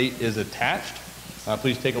COVID update is attached.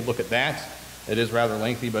 Please take a look at that. It is rather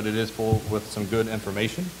lengthy, but it is full with some good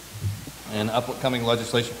information. And upcoming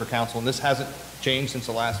legislation for council, and this hasn't changed since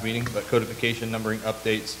the last meeting, but codification numbering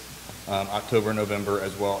updates October, November,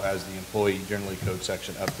 as well as the employee generally code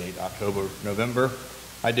section update October, November.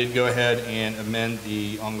 I did go ahead and amend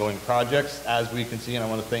the ongoing projects. As we can see, and I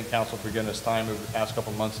want to thank council for giving us time over the past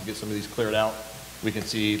couple of months to get some of these cleared out. We can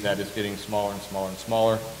see that it's getting smaller and smaller and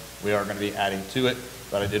smaller. We are going to be adding to it,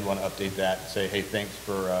 but I did want to update that and say, hey, thanks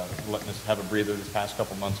for letting us have a breather this past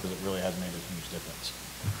couple of months, because it really has made a huge difference.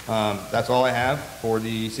 That's all I have for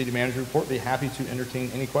the city manager report. Be happy to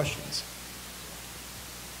entertain any questions.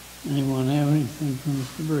 Anyone have anything for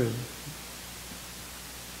Mr. Bridge?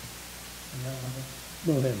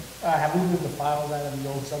 Go ahead. Have we moved the files out of the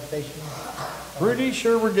old substation? Pretty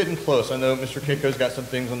sure we're getting close. I know Mr. Kiko's got some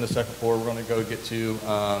things on the second floor we're gonna go get to,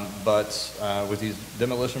 but with these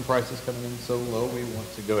demolition prices coming in so low, we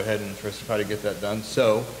want to go ahead and try to get that done.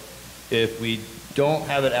 So if we don't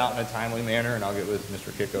have it out in a timely manner, and I'll get with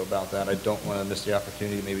Mr. Kiko about that, I don't want to miss the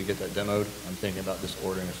opportunity to maybe get that demoed. I'm thinking about just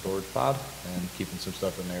ordering a storage pod and keeping some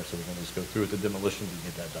stuff in there so we can just go through with the demolitions and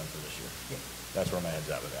get that done for this year. That's where my head's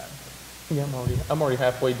at with that. Yeah, I'm already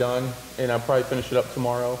halfway done, and I'll probably finish it up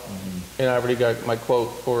tomorrow. And I already got my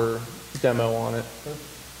quote for demo on it.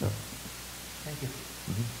 Thank you.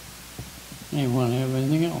 Anyone have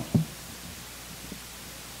anything else?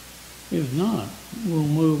 If not, we'll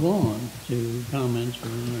move on to comments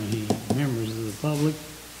from any members of the public.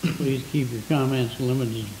 Please keep your comments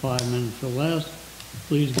limited to 5 minutes or less.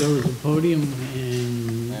 Please go to the podium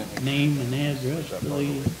and name and address to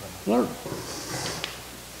the clerk.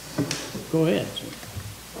 Go ahead, sir.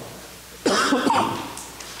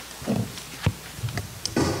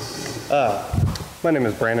 My name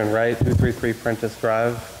is Brandon Wright, 233 Prentice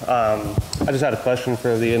Drive. I just had a question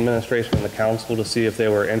for the administration and the council to see if they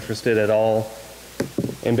were interested at all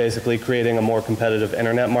in basically creating a more competitive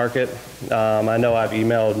internet market. I know I've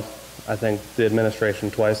emailed, I think, the administration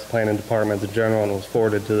twice, the planning department, the general, and was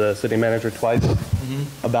forwarded to the city manager twice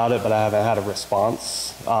about it, but I haven't had a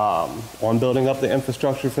response on building up the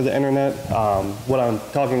infrastructure for the internet. What I'm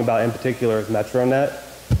talking about in particular is MetroNet.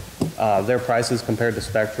 Their prices compared to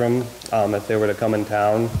Spectrum, if they were to come in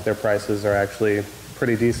town, their prices are actually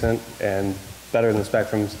pretty decent and better than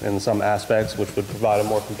Spectrum's in some aspects, which would provide a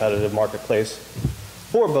more competitive marketplace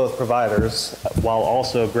for both providers, while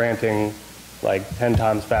also granting like 10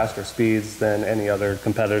 times faster speeds than any other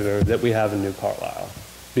competitor that we have in New Carlisle,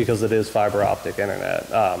 because it is fiber optic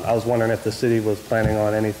internet. I was wondering if the city was planning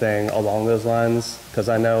on anything along those lines, because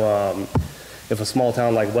I know if a small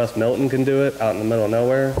town like West Milton can do it out in the middle of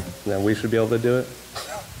nowhere, then we should be able to do it.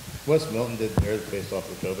 West Milton did theirs based off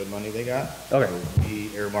the COVID money they got. Okay. So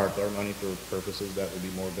we earmarked our money for purposes that would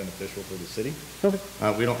be more beneficial for the city. Okay.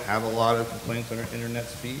 We don't have a lot of complaints on our internet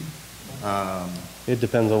speed. It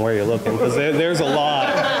depends on where you're looking, because there's a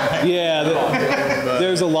lot. Yeah,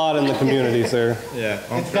 there's a lot in the community, sir. Yeah,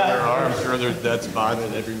 I'm sure there are. I'm sure there's dead spots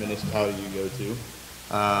in every municipality you go to.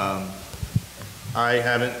 I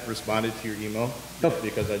haven't responded to your email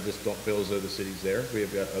because I just don't feel as though the city's there. We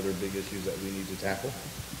have got other big issues that we need to tackle.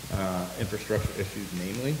 Infrastructure issues,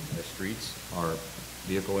 namely our streets, our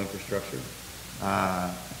vehicle infrastructure,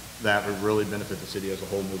 that would really benefit the city as a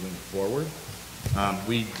whole moving forward.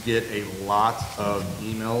 We get a lot of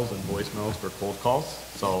emails and voicemails for cold calls,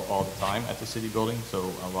 so all the time at the city building.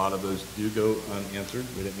 So a lot of those do go unanswered.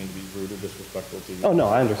 We didn't mean to be rude or disrespectful to you. Oh no,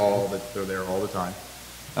 I understand. They're there all the time.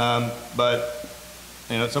 But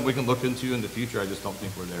you know, it's something we can look into in the future. I just don't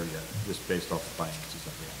think we're there yet, just based off the finances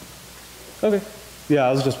that we have. Okay. Yeah,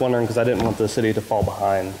 I was just wondering because I didn't want the city to fall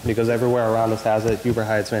behind, because everywhere around us has it. Huber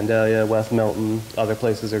Heights, Vandalia, West Milton, other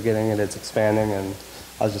places are getting it. It's expanding, and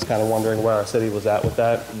I was just kind of wondering where our city was at with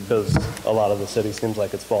that, because a lot of the city seems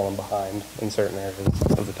like it's fallen behind in certain areas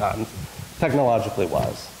of the time, technologically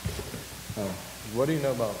wise. What do you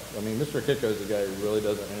know about, I mean, Mr. Kitko's the guy who really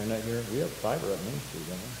does the internet here. We have fiber at Main Street,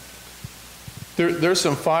 don't we? There's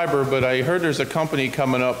some fiber, but I heard there's a company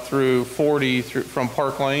coming up through 40 from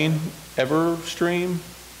Park Lane, Everstream,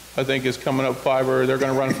 I think is coming up fiber. They're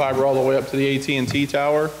going to run fiber all the way up to the AT&T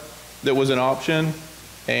tower. That was an option.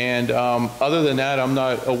 And other than that, I'm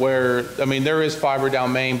not aware. I mean, there is fiber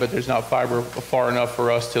down Main, but there's not fiber far enough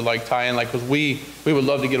for us to like tie in. Like, because we would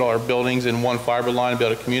love to get all our buildings in one fiber line and be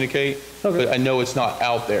able to communicate. Okay. But I know it's not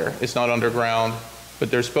out there. It's not underground. But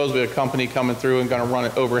there's supposed to be a company coming through and going to run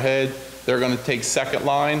it overhead. They're going to take second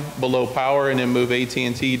line below power and then move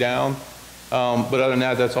AT&T down. But other than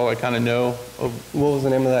that, that's all I kind of know. What was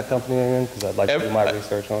the name of that company again? Because I'd like to do my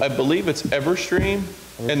research on it. I believe it's Everstream,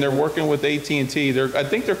 and they're working with AT&T. I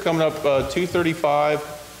think they're coming up 235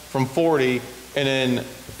 from 40, and then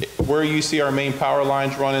where you see our main power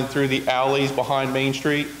lines running through the alleys behind Main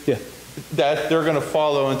Street. Yeah. That they're going to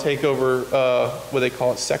follow and take over what they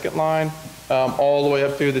call it, second line, all the way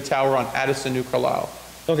up through the tower on Addison, New Carlisle.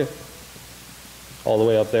 Okay. All the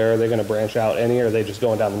way up there, are they going to branch out any, or are they just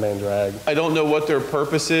going down the main drag? I don't know what their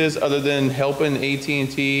purpose is, other than helping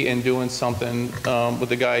AT&T and doing something with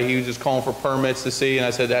the guy. He was just calling for permits to see, and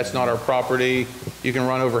I said, that's not our property. You can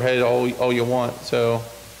run overhead all you want, so.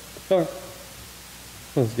 All right.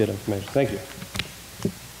 That's good information. Thank you.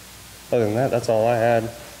 Other than that, that's all I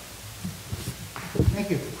had.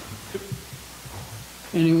 Thank you.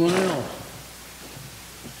 Anyone else?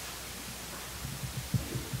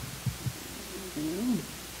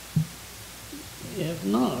 If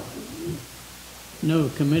not, no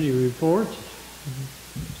committee reports,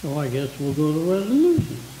 so I guess we'll go to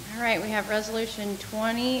resolution. All right, we have Resolution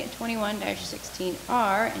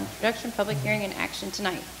 2021-16R, introduction, public hearing, and action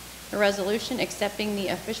tonight. A resolution accepting the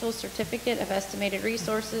official certificate of estimated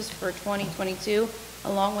resources for 2022,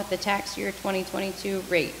 along with the tax year 2022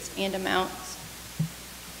 rates and amounts,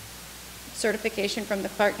 certification from the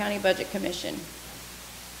Clark County Budget Commission.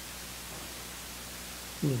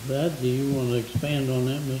 With that, do you want to expand on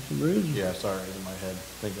that, Mr. Bridge? Yeah, sorry, I was in my head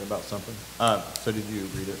thinking about something. So did you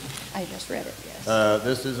read it? I just read it, yes.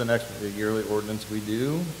 This is a yearly ordinance we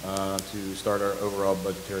do to start our overall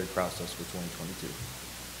budgetary process for 2022.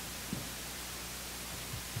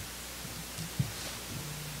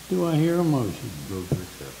 Do I hear a motion? Move to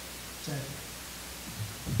accept.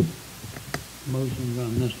 Motion by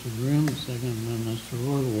Mr. Grimm, second by Mr.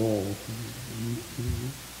 Rodwall.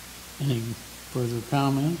 Any further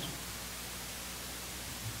comments?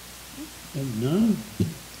 If none?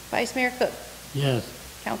 Vice Mayor Cook, Yes.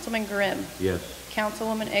 Councilman Grimm, Yes.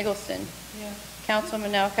 Councilwoman Eggleston,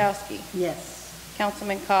 Councilman Nowakowski, Yes.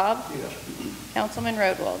 Councilman Cobb, Councilman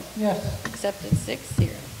Rodwald. Yes. Accepted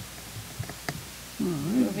 6-0.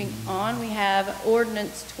 Moving on, we have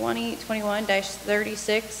ordinance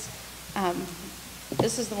 2021-36.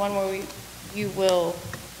 This is the one where you will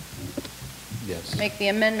Yes. make the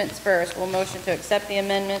amendments first. We'll motion to accept the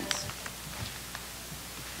amendments.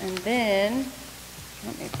 And then,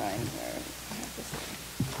 let me find where I have this thing.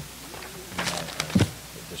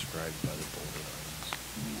 Described by the bolded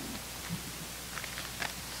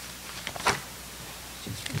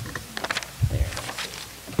There.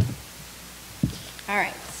 All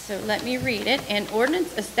right, so let me read it. An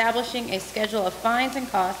ordinance establishing a schedule of fines and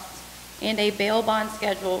costs and a bail bond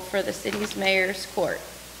schedule for the city's mayor's court.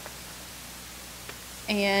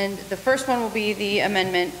 And the first one will be the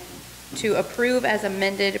amendment to approve as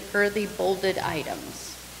amended per the bolded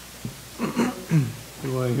items.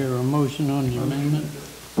 Do I hear a motion on the amendment?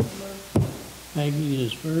 Peggy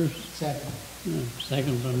is first. Second.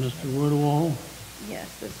 Second by Mr. Woodwall. Yes,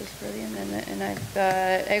 this is for the amendment, and I've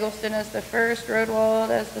got Eggleston as the first, Rodwald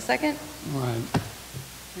as the second. All right.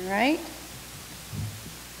 All right,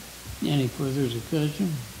 Any further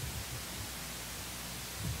discussion?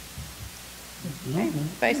 okay.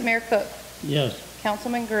 Vice Mayor Cook, Yes.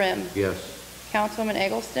 Councilman Grimm, Yes. Councilman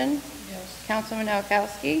Eggleston, Yes. Councilman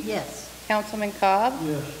Nowakowski, Yes. Councilman Cobb,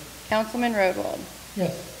 Yes. Councilman Rodwald.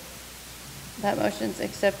 Yes. That motion's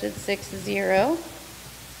accepted 6-0.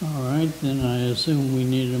 All right, then I assume we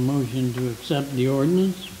need a motion to accept the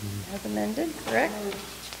ordinance. As amended, correct?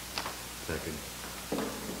 Second.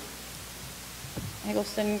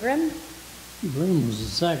 Eggleston, Grimm, Grimm was the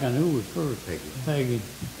second. Who was first? Peggy. Peggy.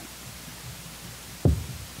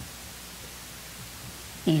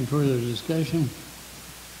 Any further discussion?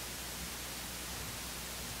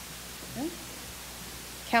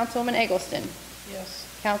 Councilwoman Eggleston, Yes.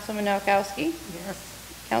 Councilman Nowakowski, Yes.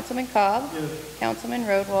 Councilman Cobb, Yes. Councilman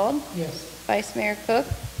Rodwald, Yes. Vice Mayor Cook,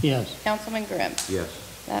 Yes. Councilman Grimm. Yes.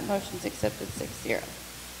 That motion's accepted 6-0.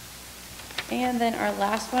 And then our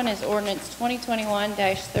last one is ordinance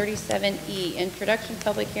 2021-37E, introduction,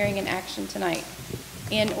 public hearing, and action tonight.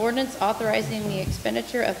 An ordinance authorizing the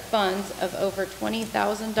expenditure of funds of over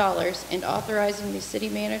 $20,000 and authorizing the city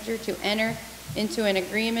manager to enter into an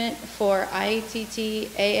agreement for IATT,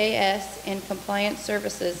 AAS, and compliance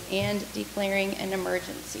services and declaring an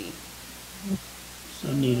emergency.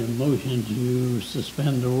 So need a motion to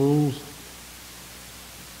suspend the rules.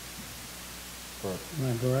 Am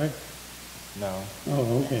I correct? No.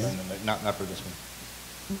 Oh, okay. Not for this one.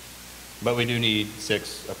 But we do need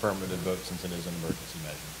 6 affirmative votes since it is an emergency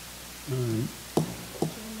measure. All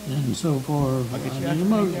right. And so far, I need a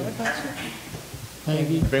motion.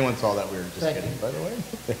 Peggy? If anyone saw that, we were just Second. kidding, by the way.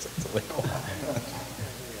 It's illegal.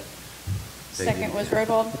 Second was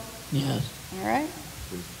Rodwald. Yes. All right.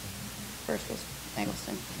 First was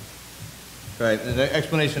Eggleston. Right, the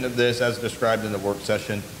explanation of this, as described in the work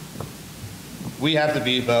session, we have to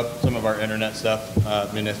beef up some of our internet stuff.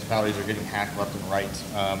 Municipalities are getting hacked left and right.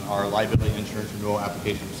 Our liability insurance renewal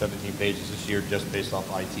application was 17 pages this year just based off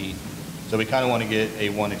IT. So we kind of want to get a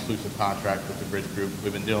one exclusive contract with the Bridge Group.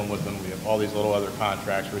 We've been dealing with them. We have all these little other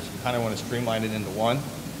contracts. We kind of want to streamline it into one.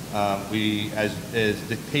 As is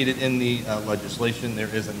dictated in the legislation, there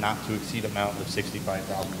is a not to exceed amount of $65,000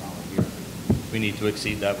 a year. We need to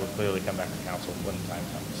exceed that. We'll clearly come back to council when the time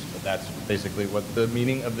comes. But that's basically what the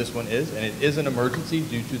meaning of this one is, and it is an emergency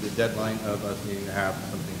due to the deadline of us needing to have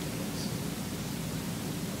something in place.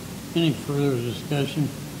 Any further discussion?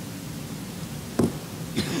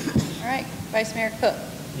 All right, Vice Mayor Cook,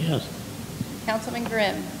 Yes. Councilman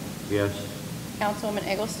Grimm, Yes. Councilwoman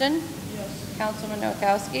Eggleston? Yes. Councilman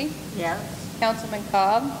Noakowski? Yes. Councilman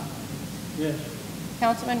Cobb? Yes.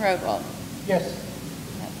 Councilman Roadwall? Yes.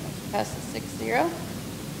 That motion passes 6-0.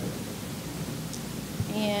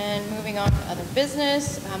 And moving on to other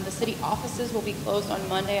business, the city offices will be closed on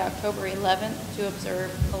Monday, October 11th to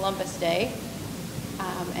observe Columbus Day.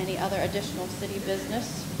 Any other additional city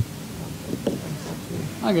business?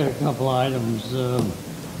 I got a couple items.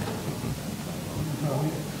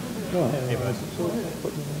 Go ahead.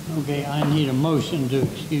 Okay, I need a motion to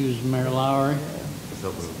excuse Mayor Lowry.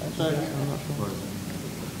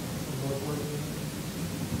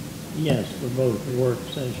 Yes, for both the work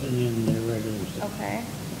session and the regular session. Okay.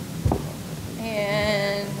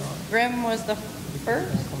 And Grimm was the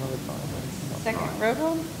first? Second,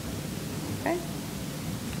 Roadwall? Okay.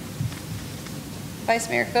 Vice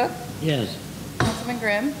Mayor Cook? Yes. Councilman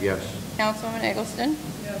Grimm? Yes. Councilwoman Eggleston?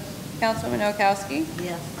 Yes. Councilman Noakowski?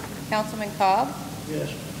 Yes. Councilman Cobb?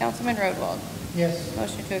 Yes. Councilman Roadwall? Yes.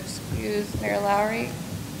 Motion to excuse Mayor Lowry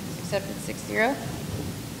is accepted 6-0.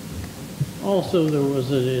 Also, there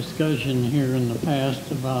was a discussion here in the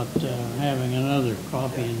past about having another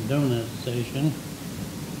coffee and donut station.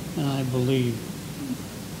 And I believe,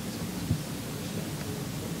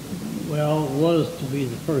 well, it was to be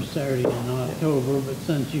the first Saturday in October, but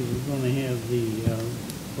since you were going to have the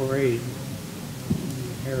parade,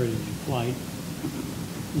 the Heritage Flight,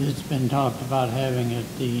 it's been talked about having it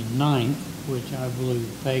the 9th, which I believe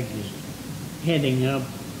Peg is heading up.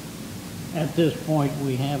 At this point,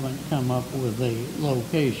 we haven't come up with a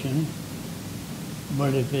location,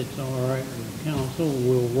 but if it's all right with council,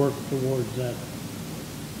 we'll work towards that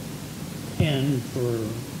end for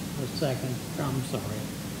the second, I'm sorry,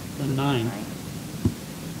 the 9th.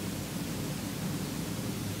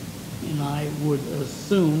 And I would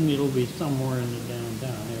assume it'll be somewhere in the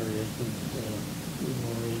downtown area since we've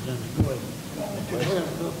already done it. Go ahead. Did you have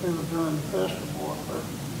it up there during the festival up there?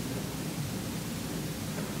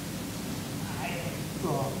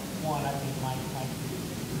 One, I think Mike might be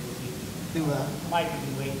Do that. might be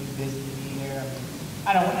way too busy to be there.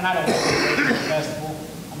 I don't want to wait for the festival.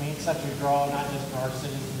 I mean, it's such a draw, not just for our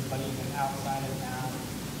citizens, but even outside of town.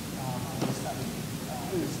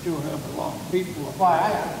 We still have a lot of people up Well, there. I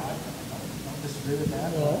don't disagree with that.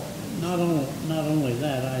 Well, not only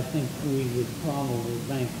that, I think we would probably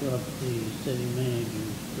bankrupt the city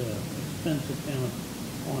manager's expense account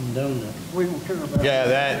on donuts. We don't care about. Yeah,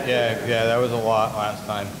 that was a lot last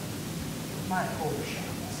time. Might overshot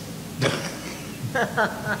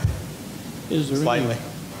Is there Slightly.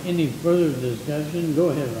 any further discussion? Go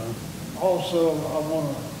ahead, Ron. Also, I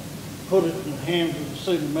want to put it in the hands of the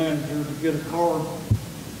city manager to get a card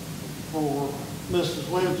for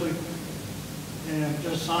Mrs. Lindsay and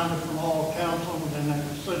just sign it from all council and then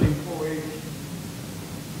the city employees.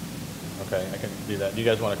 Okay, I can do that. Do you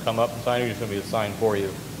guys want to come up and sign, or are you just going to be signed for you?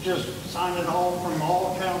 Just sign it all from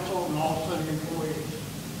all council and all city employees.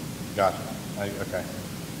 Gotcha. Okay.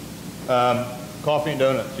 Coffee and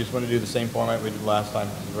donuts. You just want to do the same format we did last time.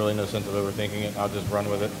 There's really no sense of overthinking it. I'll just run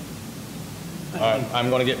with it. All right. I'm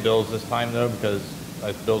going to get bills this time, though, because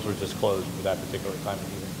bills were just closed for that particular time of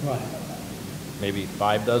year. Right. Maybe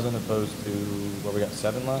 5 dozen opposed to, what, we got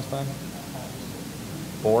 7 last time?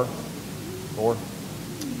 4?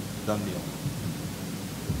 Done deal.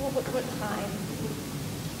 Well, what time?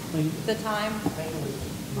 Like The time?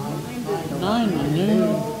 9 to noon,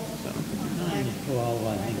 9 to 12, I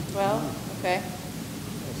think. 12? Okay.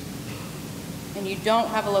 And you don't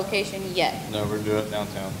have a location yet? No, we're doing it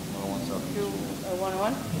downtown, 101 South. Through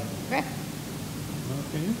 101? Okay.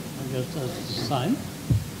 Okay, I guess that's the sign.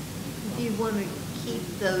 Do you want to keep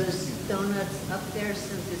those donuts up there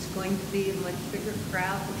since it's going to be a much bigger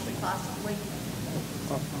crowd, possibly?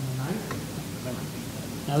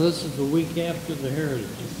 Now, this is the week after the Heritage.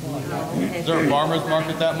 Is there a farmer's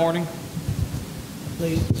market that morning?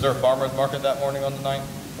 Please? Is there a farmer's market that morning on the 9th?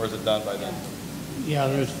 Or is it done by then? Yeah,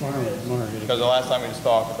 there's farmers market. Because the last time we just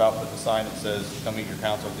talked about putting a sign that says, come meet your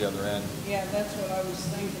council at the other end. Yeah, that's what I was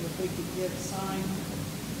thinking, if we could get a sign,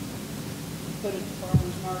 put it at the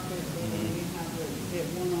farmer's market, and then we have it at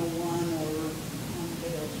 101 or on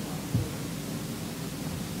Dale's market.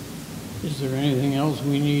 Is there anything else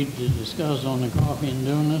we need to discuss on the coffee and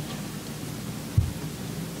donuts?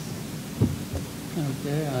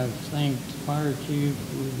 Okay, I've thanked the fire chief,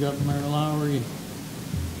 we've got Mayor Lowry.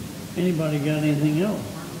 Anybody got anything else?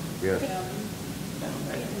 Yes. I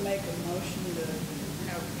can make a motion to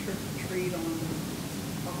have a trick or treat on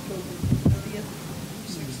October 30th,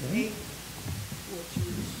 6 to 8, which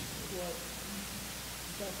is what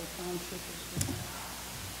Bethel Township is doing.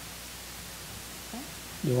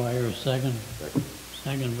 Do I hear a second?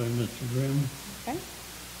 Second by Mr. Grimm. Okay.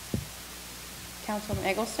 Councilman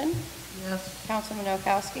Eggleston? Yes. Councilman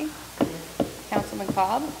Noakowski? Councilman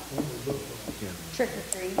Cobb? Trick or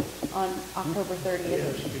treat on October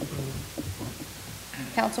 30th.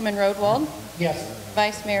 Councilman Roadwald? Yes.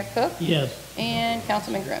 Vice Mayor Cook? Yes. And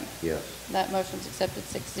Councilman Grimm? Yes. That motion's accepted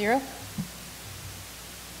 6-0.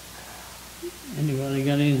 Anybody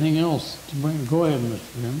got anything else to bring? Go ahead,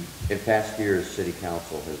 Mr. Grimm. In past years, city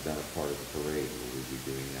council has been a part of the parade. Will we be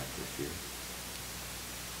doing that this year?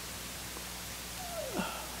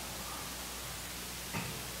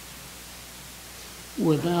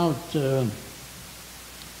 Without the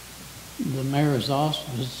mayor's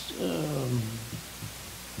auspice,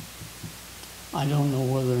 I don't know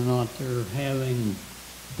whether or not they're having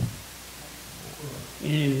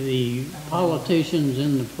any of the politicians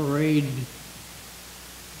in the parade.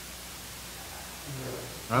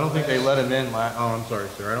 I don't think they let him in I'm sorry,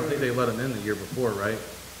 sir. I don't think they let him in the year before, right?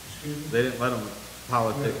 They didn't let him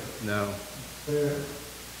politic, no.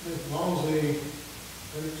 As long as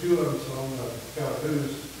there's two of them on the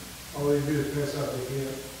Cowboys, all they do is pass out, they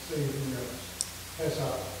can't say anything else. Pass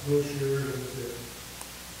out brochures and that's it.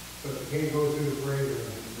 But they can't go through the parade or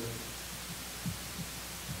anything.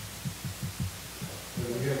 But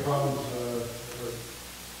we had problems,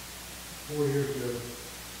 4 years ago.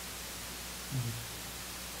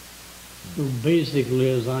 So basically,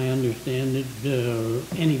 as I understand it,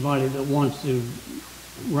 anybody that wants to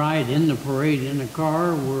ride in the parade in a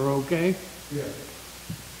car, we're okay? Yeah.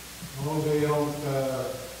 As long as they don't,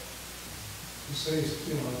 say,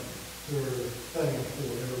 their thing or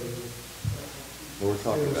whatever. Well, we're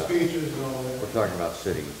talking The about, speeches and all that. we're talking about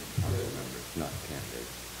city council members, not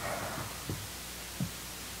candidates.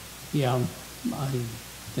 Yeah, I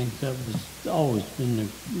think that was always been the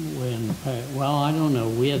way in the past. Well, I don't know.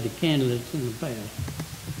 We had the candidates in the past.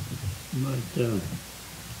 But,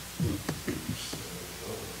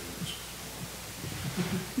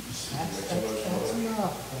 That's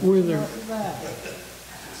enough. were there, Enough of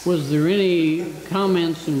that. was there any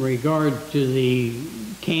comments in regard to the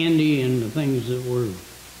candy and the things that were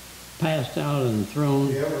passed out and thrown?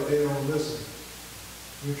 Yeah, but they don't listen.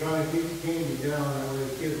 We're trying to keep the candy down, that way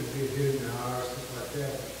the kids will get hit in the eye, stuff like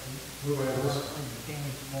that. Nobody listens.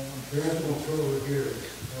 Parents will control it here.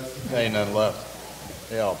 That's the Ain't none left.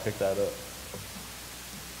 Yeah, I'll pick that up.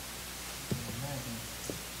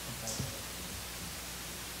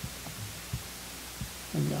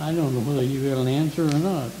 I don't know whether you got an answer or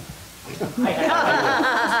not.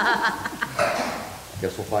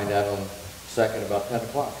 Guess we'll find out on second about 10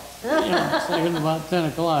 o'clock. Yeah, second about 10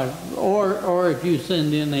 o'clock. Or if you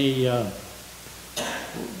send in a,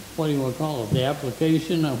 what do you want to call it, the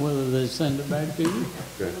application, or whether they send it back to you?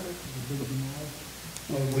 Good.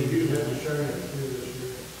 And we do have to share it through this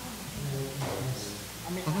year. I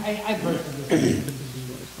mean, I personally think this is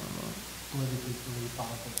politically free,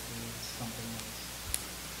 politically, it's something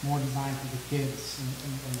that's more designed for the kids in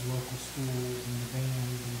the local schools and the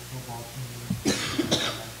bands and the football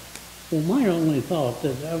teams. Well, my only thought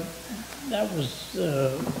that was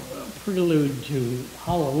a prelude to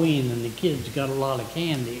Halloween, and the kids got a lot of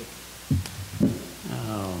candy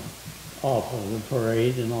off of the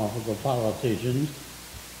parade and off of the politicians,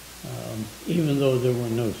 even though there were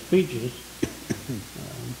no speeches.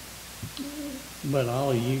 But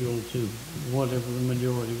I'll yield to whatever the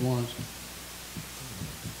majority wants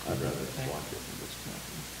I'd rather watch it from this point.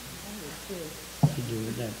 to do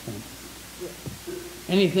at that point.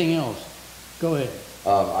 Anything else? Go ahead.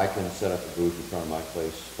 I can set up a booth in front of my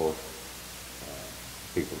place for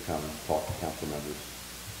people to come and talk to council members.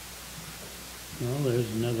 Well, there's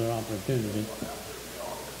another opportunity.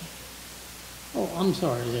 Oh, I'm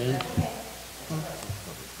sorry, Lynn. I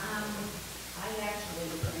actually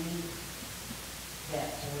agree that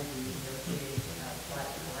for the flight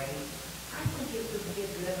parade, I think it would be a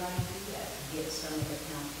good idea to get some of the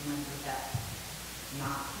council members that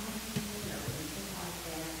not campaigning or anything like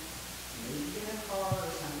that, maybe in a car or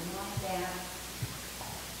something like that,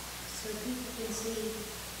 so people can see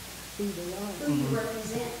who you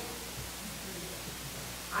represent.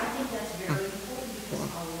 I think that's very important because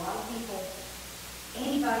a lot of people,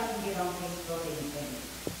 anybody can get on Facebook anything,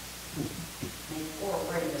 or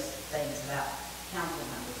bring us things about council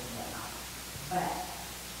members and whatnot. But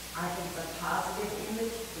I think it's a positive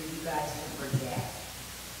image for you guys to project.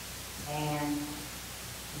 And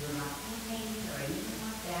you're not campaigning or anything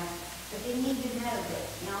like that, but they need to know that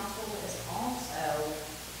council is also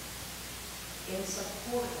in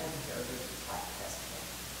support of the Derby Flight Festival.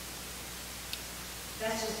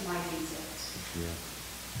 That's just my 2 cents. Yeah.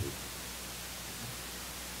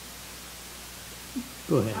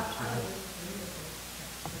 Go ahead.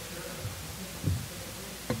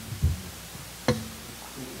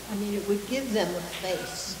 I mean, it would give them a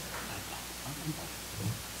face.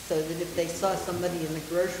 So that if they saw somebody in the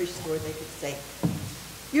grocery store, they could say,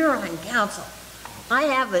 "You're on council. I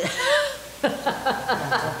have it."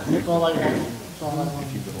 That's all I want. That's all I want.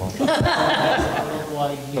 If you belong. Local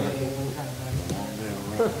idea, what kind of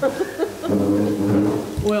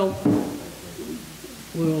Well,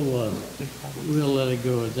 we'll let it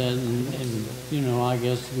go at that, and, you know, I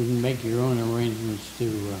guess you can make your own arrangements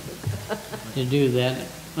to do that,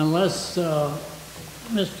 unless,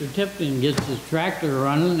 Mr. Tipton gets his tractor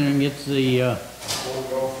running and gets the,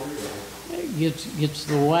 gets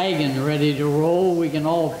the wagon ready to roll, we can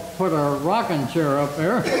all put our rocking chair up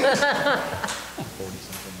there.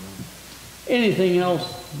 Anything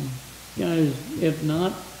else, guys? If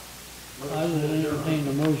not, I would entertain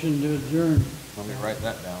a motion to adjourn. Let me write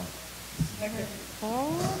that down.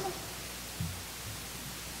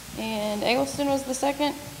 And Eggleston was the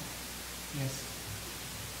second. Yes.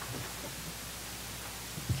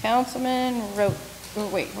 Councilman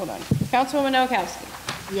hold on. Councilwoman Noakowski.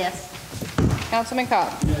 Yes. Councilman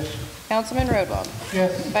Cobb. Yes. Councilman Rodwald.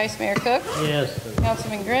 Yes. Vice Mayor Cook. Yes.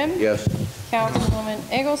 Councilman Grimm. Yes. Councilwoman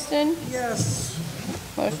Eggleston. Yes.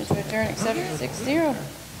 Motion to adjourn accepted 6-0.